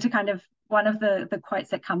it's useful to kind of, one of the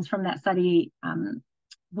quotes that comes from that study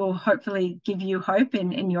will hopefully give you hope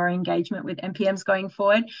in your engagement with MPMs going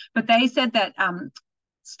forward. But they said that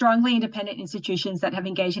strongly independent institutions that have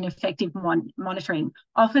engaged in effective monitoring,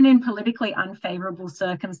 often in politically unfavourable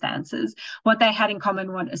circumstances, what they had in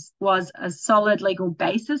common was a solid legal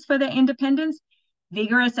basis for their independence,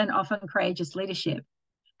 vigorous and often courageous leadership,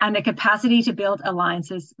 and a capacity to build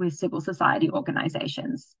alliances with civil society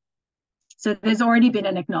organisations. So there's already been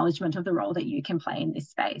an acknowledgement of the role that you can play in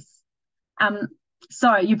this space.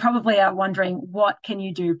 So you probably are wondering, what can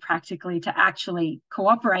you do practically to actually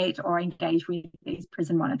cooperate or engage with these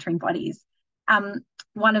prison monitoring bodies?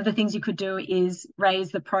 One of the things you could do is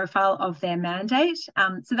raise the profile of their mandate.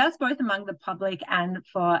 So that's both among the public and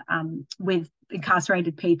for with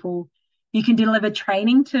incarcerated people. You can deliver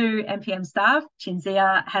training to MPM staff.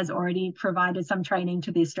 Andreea has already provided some training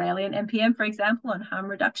to the Australian MPM, for example, on harm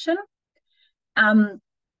reduction.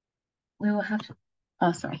 We will have to,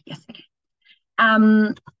 oh, sorry, yes, okay.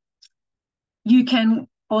 You can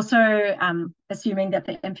also, assuming that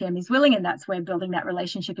the MPM is willing, and that's where building that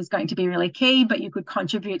relationship is going to be really key, but you could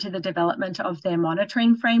contribute to the development of their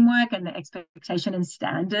monitoring framework and the expectation and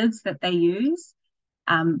standards that they use.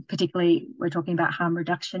 Particularly, we're talking about harm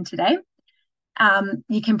reduction today.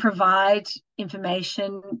 You can provide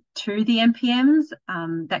information to the MPMs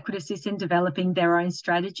that could assist in developing their own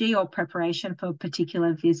strategy or preparation for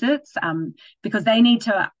particular visits, because they need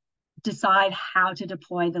to decide how to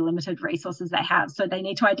deploy the limited resources they have. So they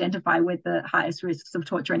need to identify where the highest risks of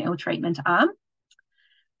torture and ill treatment are.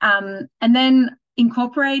 And then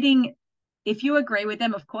incorporating, if you agree with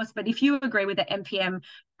them, of course, but if you agree with the MPM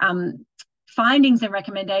findings and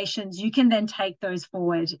recommendations, you can then take those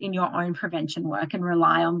forward in your own prevention work and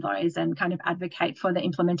rely on those and kind of advocate for the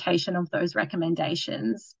implementation of those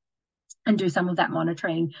recommendations and do some of that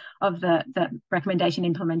monitoring of the recommendation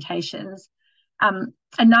implementations.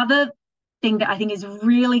 Another thing that I think is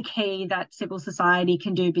really key that civil society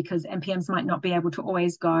can do, because MPMs might not be able to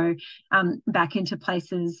always go back into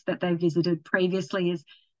places that they visited previously, is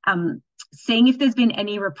seeing if there's been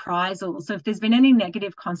any reprisals. So if there's been any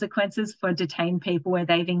negative consequences for detained people where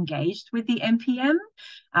they've engaged with the MPM.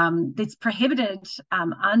 It's prohibited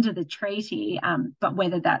under the treaty, but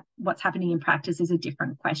whether what's happening in practice is a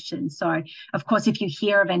different question. So of course, if you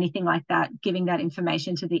hear of anything like that, giving that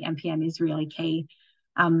information to the MPM is really key.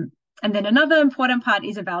 And then another important part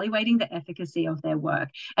is evaluating the efficacy of their work.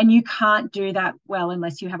 And you can't do that well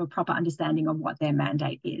unless you have a proper understanding of what their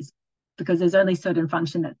mandate is, because there's only certain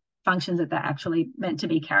functions that they're actually meant to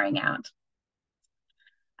be carrying out.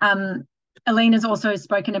 Elina's also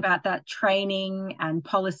spoken about that training and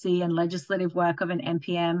policy and legislative work of an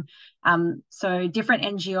MPM. So different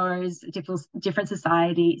NGOs, different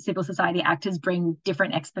civil society actors bring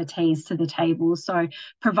different expertise to the table. So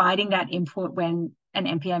providing that input when an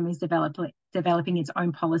MPM is developing its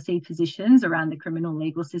own policy positions around the criminal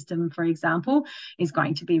legal system, for example, is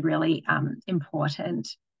going to be really important.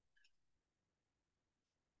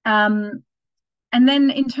 And then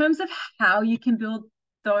in terms of how you can build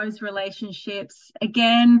those relationships,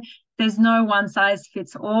 again, there's no one size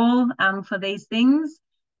fits all for these things.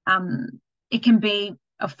 It can be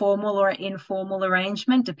a formal or informal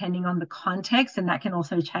arrangement depending on the context, and that can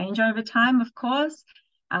also change over time, of course.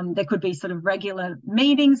 There could be sort of regular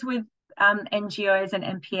meetings with NGOs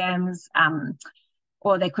and MPMs,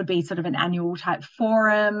 or there could be sort of an annual type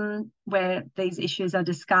forum where these issues are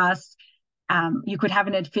discussed. You could have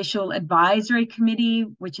an official advisory committee,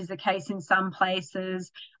 which is the case in some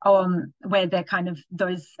places, where they're kind of,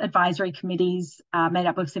 those advisory committees are made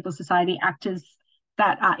up of civil society actors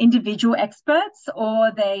that are individual experts,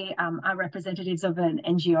 or they are representatives of an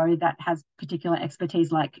NGO that has particular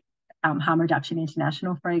expertise, like Harm Reduction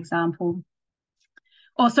International, for example.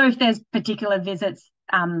 Also, if there's particular visits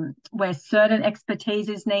where certain expertise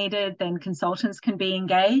is needed, then consultants can be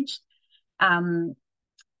engaged.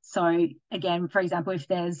 So again, for example, if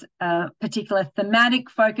there's a particular thematic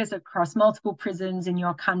focus across multiple prisons in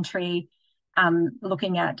your country,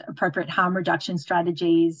 looking at appropriate harm reduction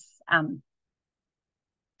strategies,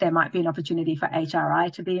 there might be an opportunity for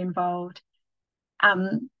HRI to be involved.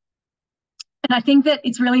 And I think that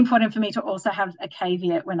it's really important for me to also have a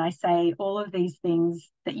caveat when I say all of these things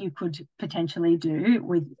that you could potentially do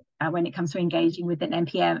with when it comes to engaging with an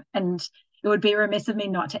MPM. And it would be remiss of me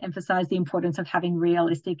not to emphasise the importance of having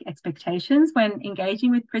realistic expectations when engaging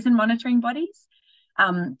with prison monitoring bodies.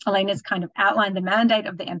 Elina's kind of outlined the mandate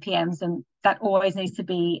of the MPMs, and that always needs to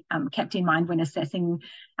be kept in mind when assessing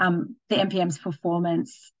the MPM's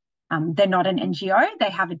performance. They're not an NGO,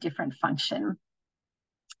 they have a different function.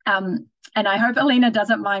 And I hope Elina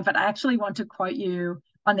doesn't mind, but I actually want to quote you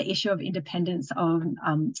on the issue of independence of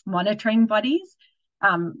monitoring bodies.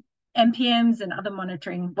 MPMs and other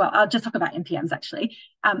monitoring, well, I'll just talk about MPMs actually.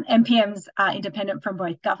 MPMs are independent from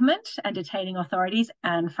both government and detaining authorities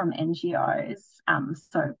and from NGOs,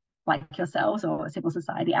 so like yourselves or civil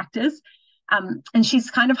society actors. And she's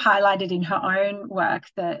kind of highlighted in her own work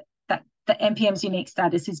that the MPM's unique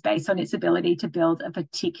status is based on its ability to build a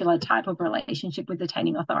particular type of relationship with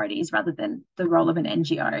detaining authorities rather than the role of an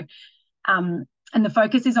NGO. And the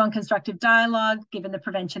focus is on constructive dialogue, given the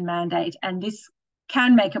prevention mandate, and this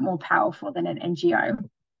can make it more powerful than an NGO.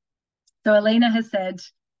 So Elina has said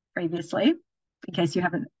previously, in case you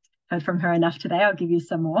haven't heard from her enough today, I'll give you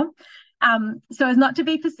some more. So as not to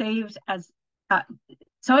be perceived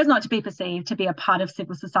to be a part of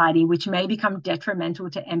civil society, which may become detrimental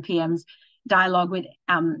to MPM's dialogue with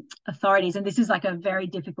authorities. And this is like a very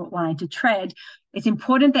difficult line to tread. It's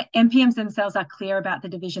important that MPMs themselves are clear about the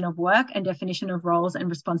division of work and definition of roles and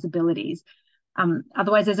responsibilities.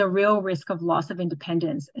 Otherwise, there's a real risk of loss of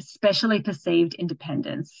independence, especially perceived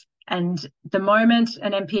independence. And the moment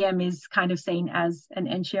an MPM is kind of seen as an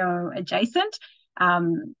NGO adjacent,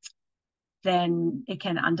 then it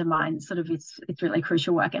can undermine sort of its really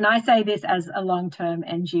crucial work. And I say this as a long-term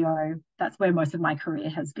NGO. That's where most of my career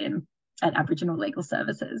has been, at Aboriginal Legal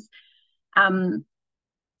Services. So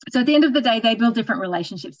at the end of the day, they build different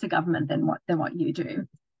relationships to government than what you do.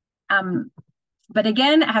 But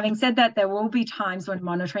again, having said that, there will be times when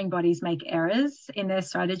monitoring bodies make errors in their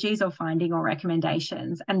strategies or finding or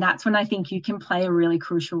recommendations. And that's when I think you can play a really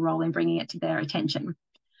crucial role in bringing it to their attention.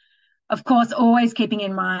 Of course, always keeping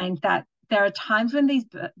in mind that there are times when these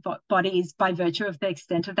bodies, by virtue of the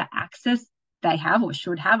extent of the access they have or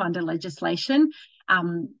should have under legislation,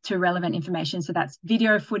 to relevant information. So that's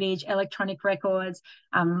video footage, electronic records,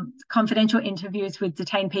 confidential interviews with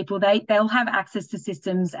detained people. They'll have access to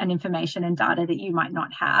systems and information and data that you might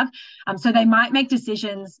not have. So they might make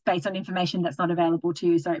decisions based on information that's not available to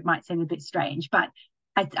you. So it might seem a bit strange, but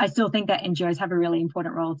I still think that NGOs have a really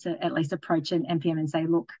important role to at least approach an MPM and say,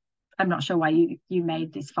 look, I'm not sure why you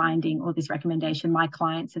made this finding or this recommendation. My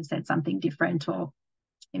clients have said something different, or,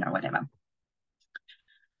 whatever.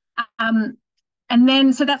 And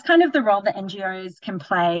then, so that's kind of the role that NGOs can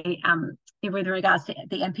play with regards to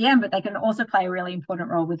the MPM, but they can also play a really important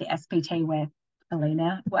role with the SPT where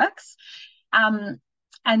Elina works.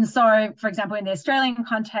 And so, for example, in the Australian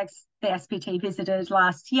context, the SPT visited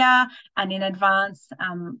last year, and in advance,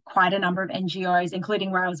 quite a number of NGOs, including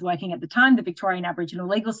where I was working at the time, the Victorian Aboriginal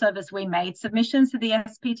Legal Service, we made submissions to the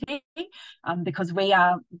SPT because we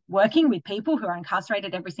are working with people who are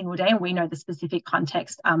incarcerated every single day, and we know the specific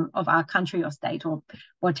context of our country or state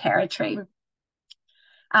or territory.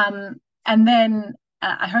 And then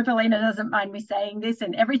I hope Elina doesn't mind me saying this,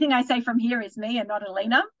 and everything I say from here is me and not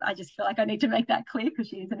Elina. I just feel like I need to make that clear because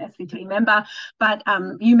she is an SPT member. But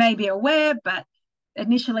you may be aware, but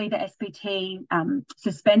initially the SPT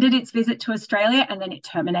suspended its visit to Australia, and then it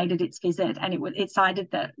terminated its visit, and it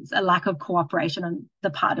cited a lack of cooperation on the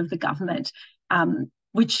part of the government,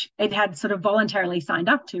 which it had sort of voluntarily signed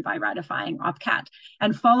up to by ratifying OPCAT.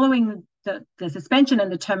 And following the suspension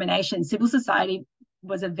and the termination, civil society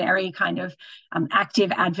was a very kind of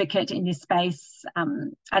active advocate in this space,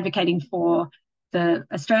 advocating for the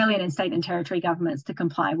Australian and state and territory governments to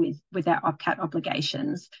comply with their OPCAT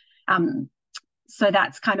obligations. So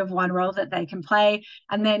that's kind of one role that they can play.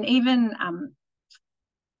 And then even,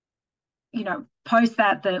 post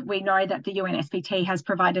that, we know that the UNSPT has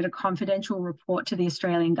provided a confidential report to the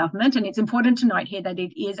Australian government. And it's important to note here that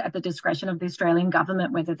it is at the discretion of the Australian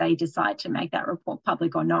government whether they decide to make that report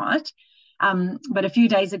public or not. But a few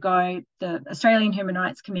days ago, the Australian Human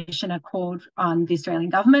Rights Commissioner called on the Australian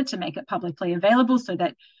government to make it publicly available so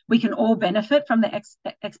that we can all benefit from the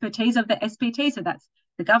expertise of the SPT. So that's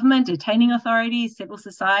the government, detaining authorities, civil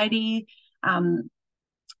society, and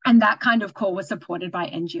that kind of call was supported by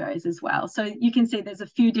NGOs as well. So you can see there's a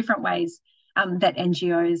few different ways that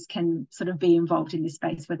NGOs can sort of be involved in this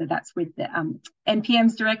space, whether that's with the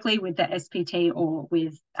NPMs directly, with the SPT, or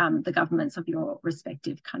with the governments of your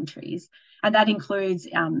respective countries. And that includes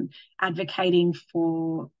advocating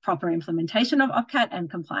for proper implementation of OPCAT and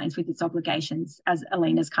compliance with its obligations, as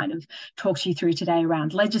Elina's kind of talked you through today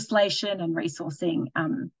around legislation and resourcing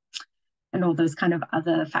and all those kind of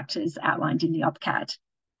other factors outlined in the OPCAT.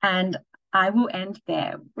 And I will end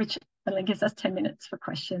there, which only gives us 10 minutes for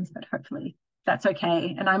questions, but hopefully that's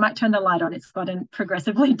okay. And I might turn the light on. It's gotten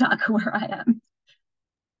progressively darker where I am.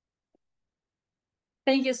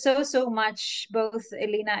 Thank you so much, both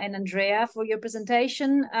Elina and Andreea, for your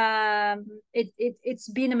presentation. It's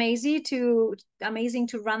been amazing to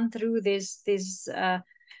run through this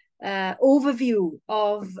overview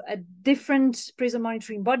of different prison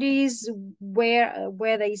monitoring bodies,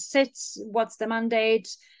 where they sit, what's the mandate.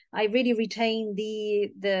 I really retain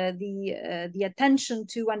the attention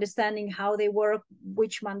to understanding how they work,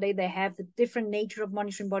 which mandate they have, the different nature of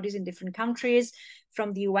monitoring bodies in different countries,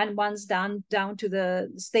 from the UN ones down to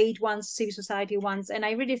the state ones, civil society ones. And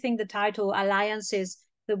I really think the title Alliances,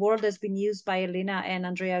 the word has been used by Elina and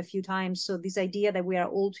Andreea a few times. So this idea that we are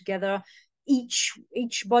all together, each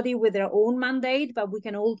body with their own mandate, but we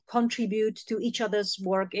can all contribute to each other's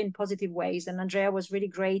work in positive ways. And Andreea was really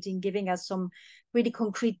great in giving us some really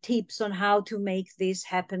concrete tips on how to make this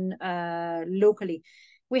happen locally.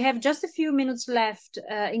 We have just a few minutes left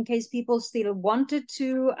in case people still wanted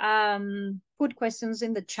to put questions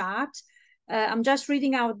in the chat. I'm just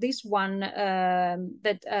reading out this one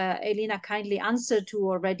that Elina kindly answered to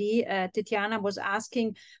already. Tatiana was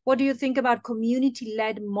asking, what do you think about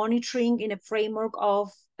community-led monitoring in a framework of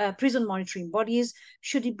prison monitoring bodies?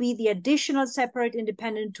 Should it be the additional separate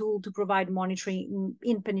independent tool to provide monitoring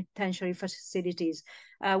in penitentiary facilities?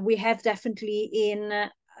 We have definitely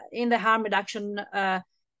in the harm reduction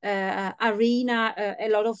arena a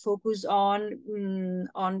lot of focus on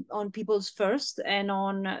people's first and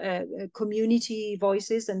on community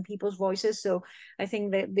voices and people's voices. So I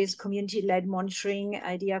think that this community-led monitoring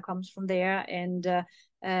idea comes from there. And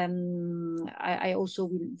I also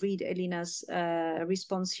will read Elina's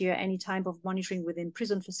response here. Any type of monitoring within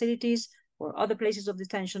prison facilities or other places of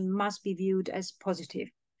detention must be viewed as positive.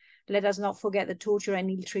 Let us not forget that torture and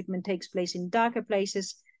ill treatment takes place in darker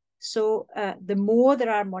places. So the more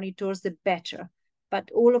there are monitors, the better.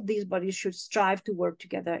 But all of these bodies should strive to work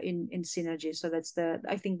together in synergy. So that's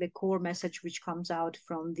I think the core message which comes out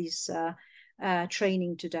from this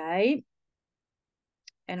training today.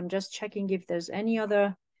 And I'm just checking if there's any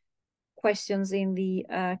other questions in the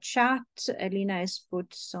chat. Elina has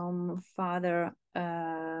put some further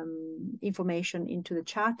information into the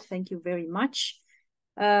chat. Thank you very much.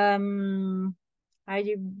 I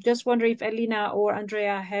just wonder if Elina or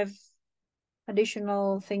Andreea have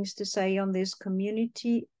additional things to say on this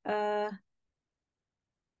community. You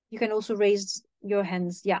can also raise your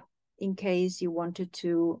hands, yeah, in case you wanted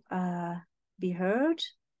to be heard.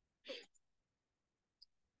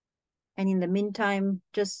 And in the meantime,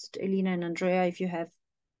 just Elina and Andreea, if you have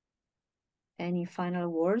any final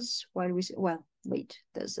words while we, well, wait,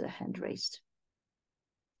 there's a hand raised.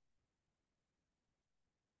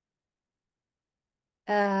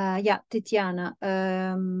 Yeah, Tatiana,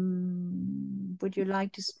 would you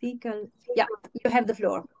like to speak? Yeah, you have the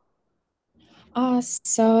floor.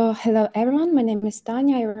 So hello everyone, my name is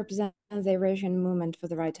Tanya. I represent the Eurasian Movement for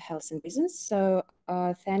the Right to Health in Prisons. So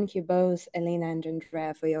thank you both, Elina and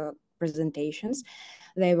Andreea, for your presentations.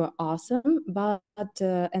 They were awesome,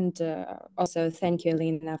 also thank you,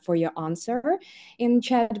 Elina, for your answer in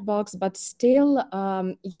chat box, but still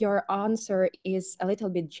your answer is a little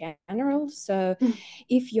bit general. So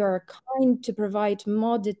if you're kind to provide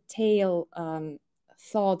more detailed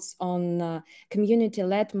thoughts on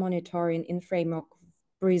community-led monitoring in framework of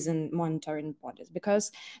prison monitoring bodies,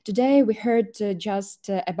 because today we heard just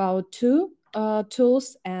about two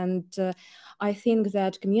tools, and I think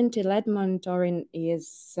that community-led monitoring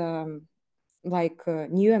is like a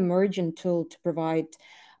new emerging tool to provide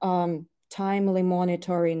timely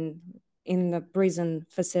monitoring in the prison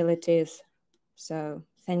facilities. So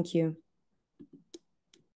thank you.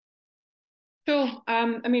 Sure.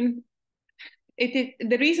 I mean,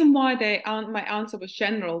 the reason why my answer was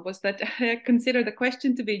general was that I consider the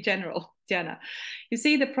question to be general, Jana. You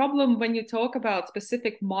see, the problem when you talk about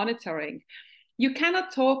specific monitoring, you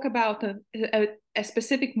cannot talk about a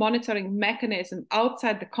specific monitoring mechanism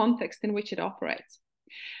outside the context in which it operates.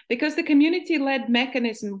 Because the community-led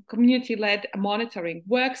mechanism, community-led monitoring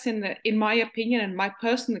works in my opinion and my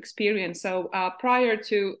personal experience. So prior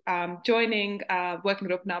to joining Working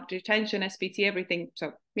Group on Detention, SPT, everything,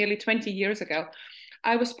 so nearly 20 years ago,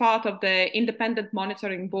 I was part of the independent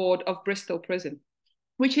monitoring board of Bristol Prison,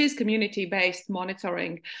 which is community-based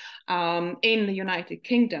monitoring in the United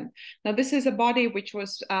Kingdom. Now, this is a body which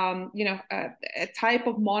was, a type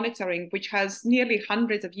of monitoring which has nearly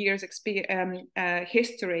hundreds of years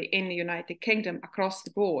history in the United Kingdom across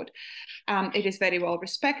the board. It is very well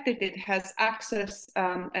respected. It has access,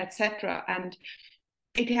 etc. And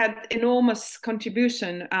it had enormous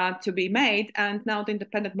contribution to be made, and now the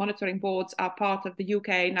independent monitoring boards are part of the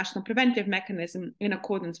UK National Preventive Mechanism in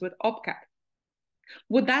accordance with OPCAP.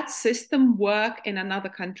 Would that system work in another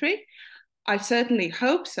country? I certainly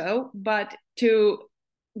hope so, but to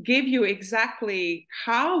give you exactly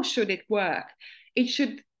how should it work, it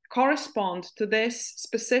should correspond to this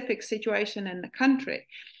specific situation in the country.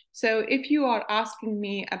 So if you are asking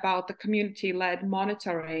me about the community-led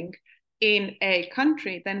monitoring in a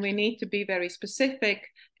country, then we need to be very specific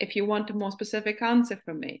if you want a more specific answer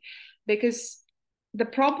from me. Because the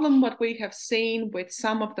problem, what we have seen with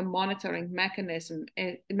some of the monitoring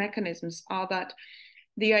mechanisms are that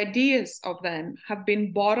the ideas of them have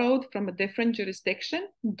been borrowed from a different jurisdiction,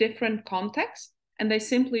 different context, and they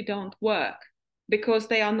simply don't work because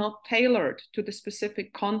they are not tailored to the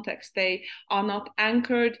specific context. They are not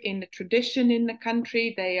anchored in the tradition in the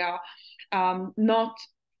country. They are not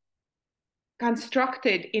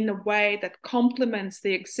constructed in a way that complements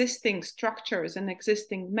the existing structures and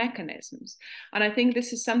existing mechanisms. And I think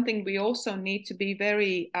this is something we also need to be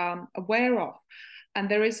very aware of. And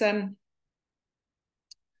there is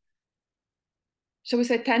shall we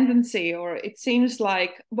say, tendency, or it seems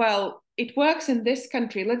like, well, it works in this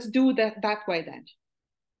country, let's do that way then,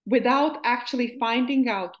 without actually finding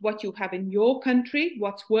out what you have in your country,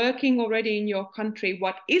 what's working already in your country,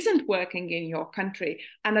 what isn't working in your country,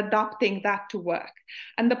 and adapting that to work.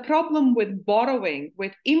 And the problem with borrowing,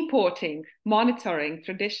 with importing monitoring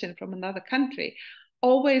tradition from another country,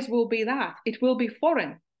 always will be that it will be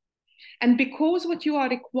foreign. And because what you are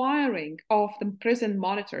requiring of the prison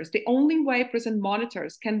monitors, the only way prison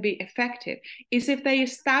monitors can be effective is if they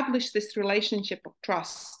establish this relationship of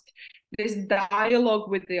trust, this dialogue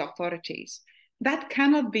with the authorities. That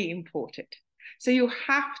cannot be imported. So you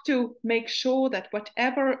have to make sure that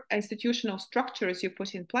whatever institutional structures you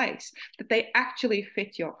put in place, that they actually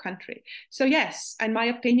fit your country. So yes, in my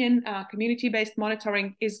opinion, community-based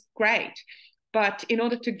monitoring is great. But in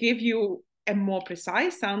order to give you a more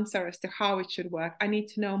precise answer as to how it should work, I need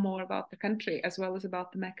to know more about the country as well as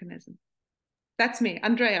about the mechanism. That's me.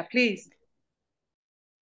 Andreea, please.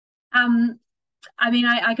 I mean,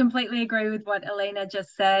 I completely agree with what Elina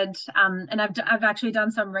just said. And I've actually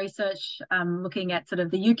done some research looking at sort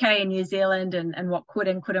of the UK and New Zealand and what could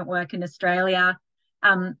and couldn't work in Australia.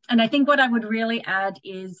 And I think what I would really add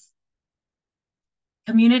is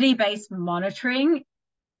community-based monitoring.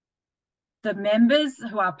 The members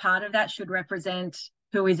who are part of that should represent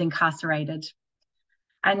who is incarcerated.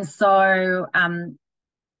 And so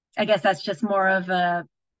I guess that's just more of a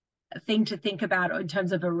thing to think about in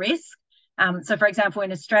terms of a risk. So, for example,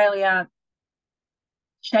 in Australia,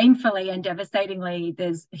 shamefully and devastatingly,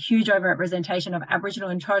 there's a huge overrepresentation of Aboriginal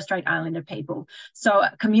and Torres Strait Islander people. So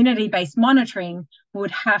community-based monitoring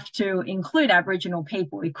would have to include Aboriginal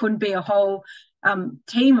people. It couldn't be a whole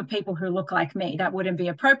team of people who look like me. That wouldn't be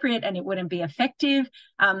appropriate and it wouldn't be effective.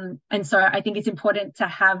 And so I think it's important to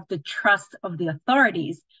have the trust of the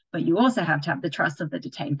authorities, but you also have to have the trust of the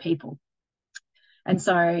detained people. And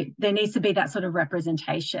so there needs to be that sort of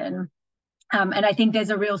representation. And I think there's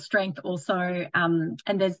a real strength also, and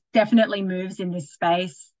there's definitely moves in this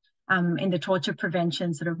space, in the torture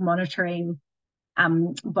prevention sort of monitoring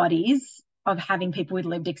bodies, of having people with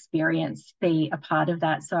lived experience be a part of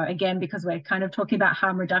that. So again, because we're kind of talking about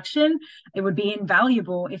harm reduction, it would be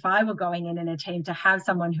invaluable if I were going in a team to have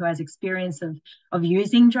someone who has experience of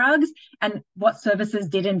using drugs and what services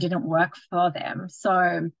did and didn't work for them.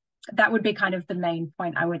 So that would be kind of the main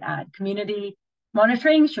point I would add. Community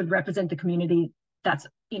monitoring should represent the community that's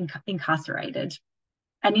incarcerated.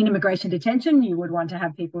 And in immigration detention, you would want to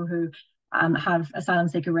have people who have asylum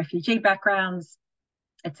seeker refugee backgrounds,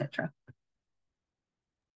 etc.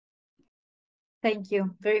 Thank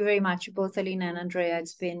you very, very much, both Elina and Andreea.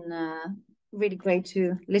 It's been really great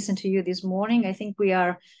to listen to you this morning. I think we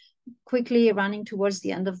are quickly running towards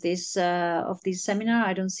the end of this seminar.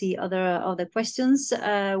 I don't see other questions.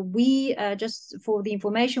 We just for the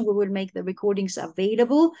information, we will make the recordings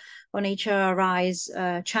available on HRI's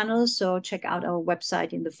channel. So check out our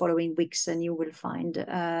website in the following weeks, and you will find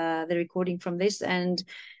the recording from this. And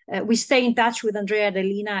we stay in touch with Andreea and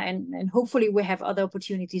Elina, and hopefully we have other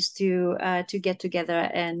opportunities to get together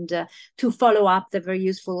and to follow up the very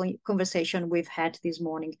useful conversation we've had this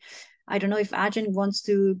morning. I don't know if Ajahn wants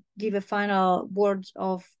to give a final word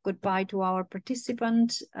of goodbye to our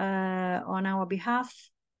participant on our behalf.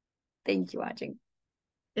 Thank you, Ajahn.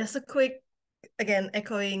 Just a quick, again,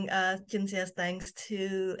 echoing Cinzia's thanks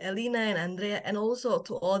to Elina and Andreea, and also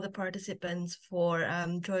to all the participants for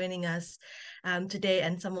joining us today.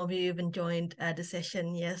 And some of you even joined the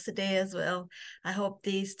session yesterday as well. I hope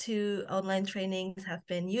these 2 online trainings have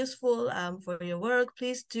been useful for your work.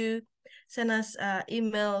 Please do send us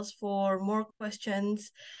emails for more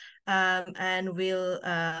questions, and we'll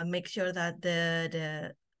make sure that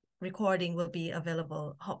the recording will be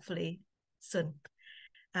available hopefully soon.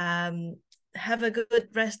 Have a good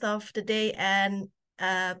rest of the day, and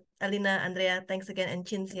Elina, Andreea, thanks again, and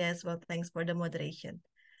Cinzia as well. Thanks for the moderation.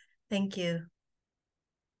 Thank you.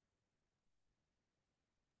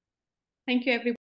 Thank you, everyone.